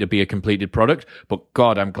would later be a completed product. But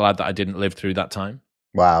God, I'm glad that I didn't live through that time.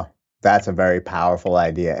 Wow. That's a very powerful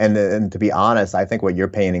idea. And to be honest, I think what you're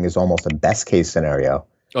painting is almost a best case scenario.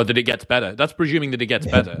 Or that it gets better. That's presuming that it gets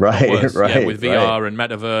better, Right, not worse. right, with right. VR and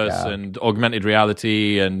metaverse Yeah. and augmented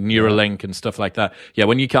reality and Neuralink and stuff like that. Yeah,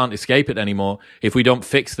 when you can't escape it anymore, if we don't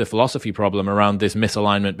fix the philosophy problem around this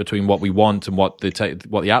misalignment between what we want and what the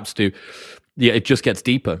apps do, yeah, it just gets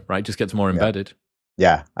deeper, right? It just gets more embedded.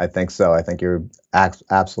 Yeah, I think so. I think you're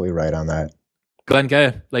absolutely right on that. Glenn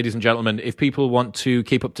Geyer, ladies and gentlemen, if people want to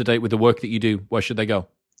keep up to date with the work that you do, where should they go?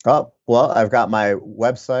 Oh, well, I've got my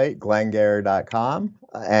website, glengare.com,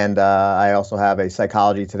 and I also have a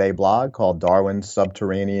Psychology Today blog called Darwin's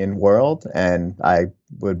Subterranean World, and I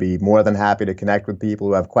would be more than happy to connect with people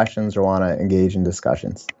who have questions or want to engage in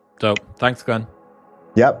discussions. So thanks, Glenn.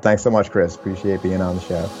 Yep, thanks so much, Chris. Appreciate being on the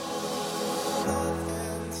show.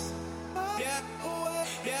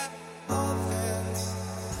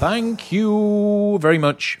 Thank you very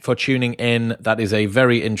much for tuning in. That is a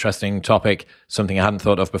very interesting topic, something I hadn't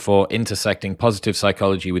thought of before, intersecting positive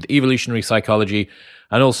psychology with evolutionary psychology,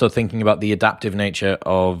 and also thinking about the adaptive nature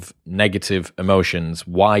of negative emotions.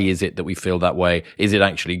 Why is it that we feel that way? Is it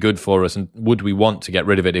actually good for us? And would we want to get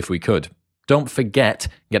rid of it if we could? Don't forget,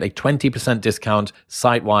 get a 20% discount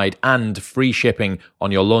site-wide and free shipping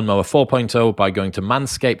on your Lawnmower 4.0 by going to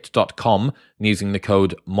manscaped.com and using the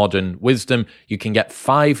code ModernWisdom. You can get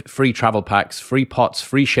 5 free travel packs, free pots,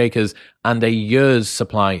 free shakers, and a year's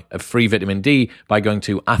supply of free vitamin D by going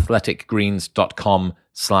to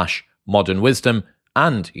athleticgreens.com/modernwisdom.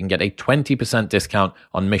 And you can get a 20% discount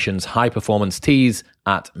on Mission's high-performance tees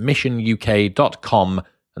at missionuk.com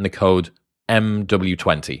and the code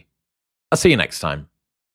MW20. I'll see you next time.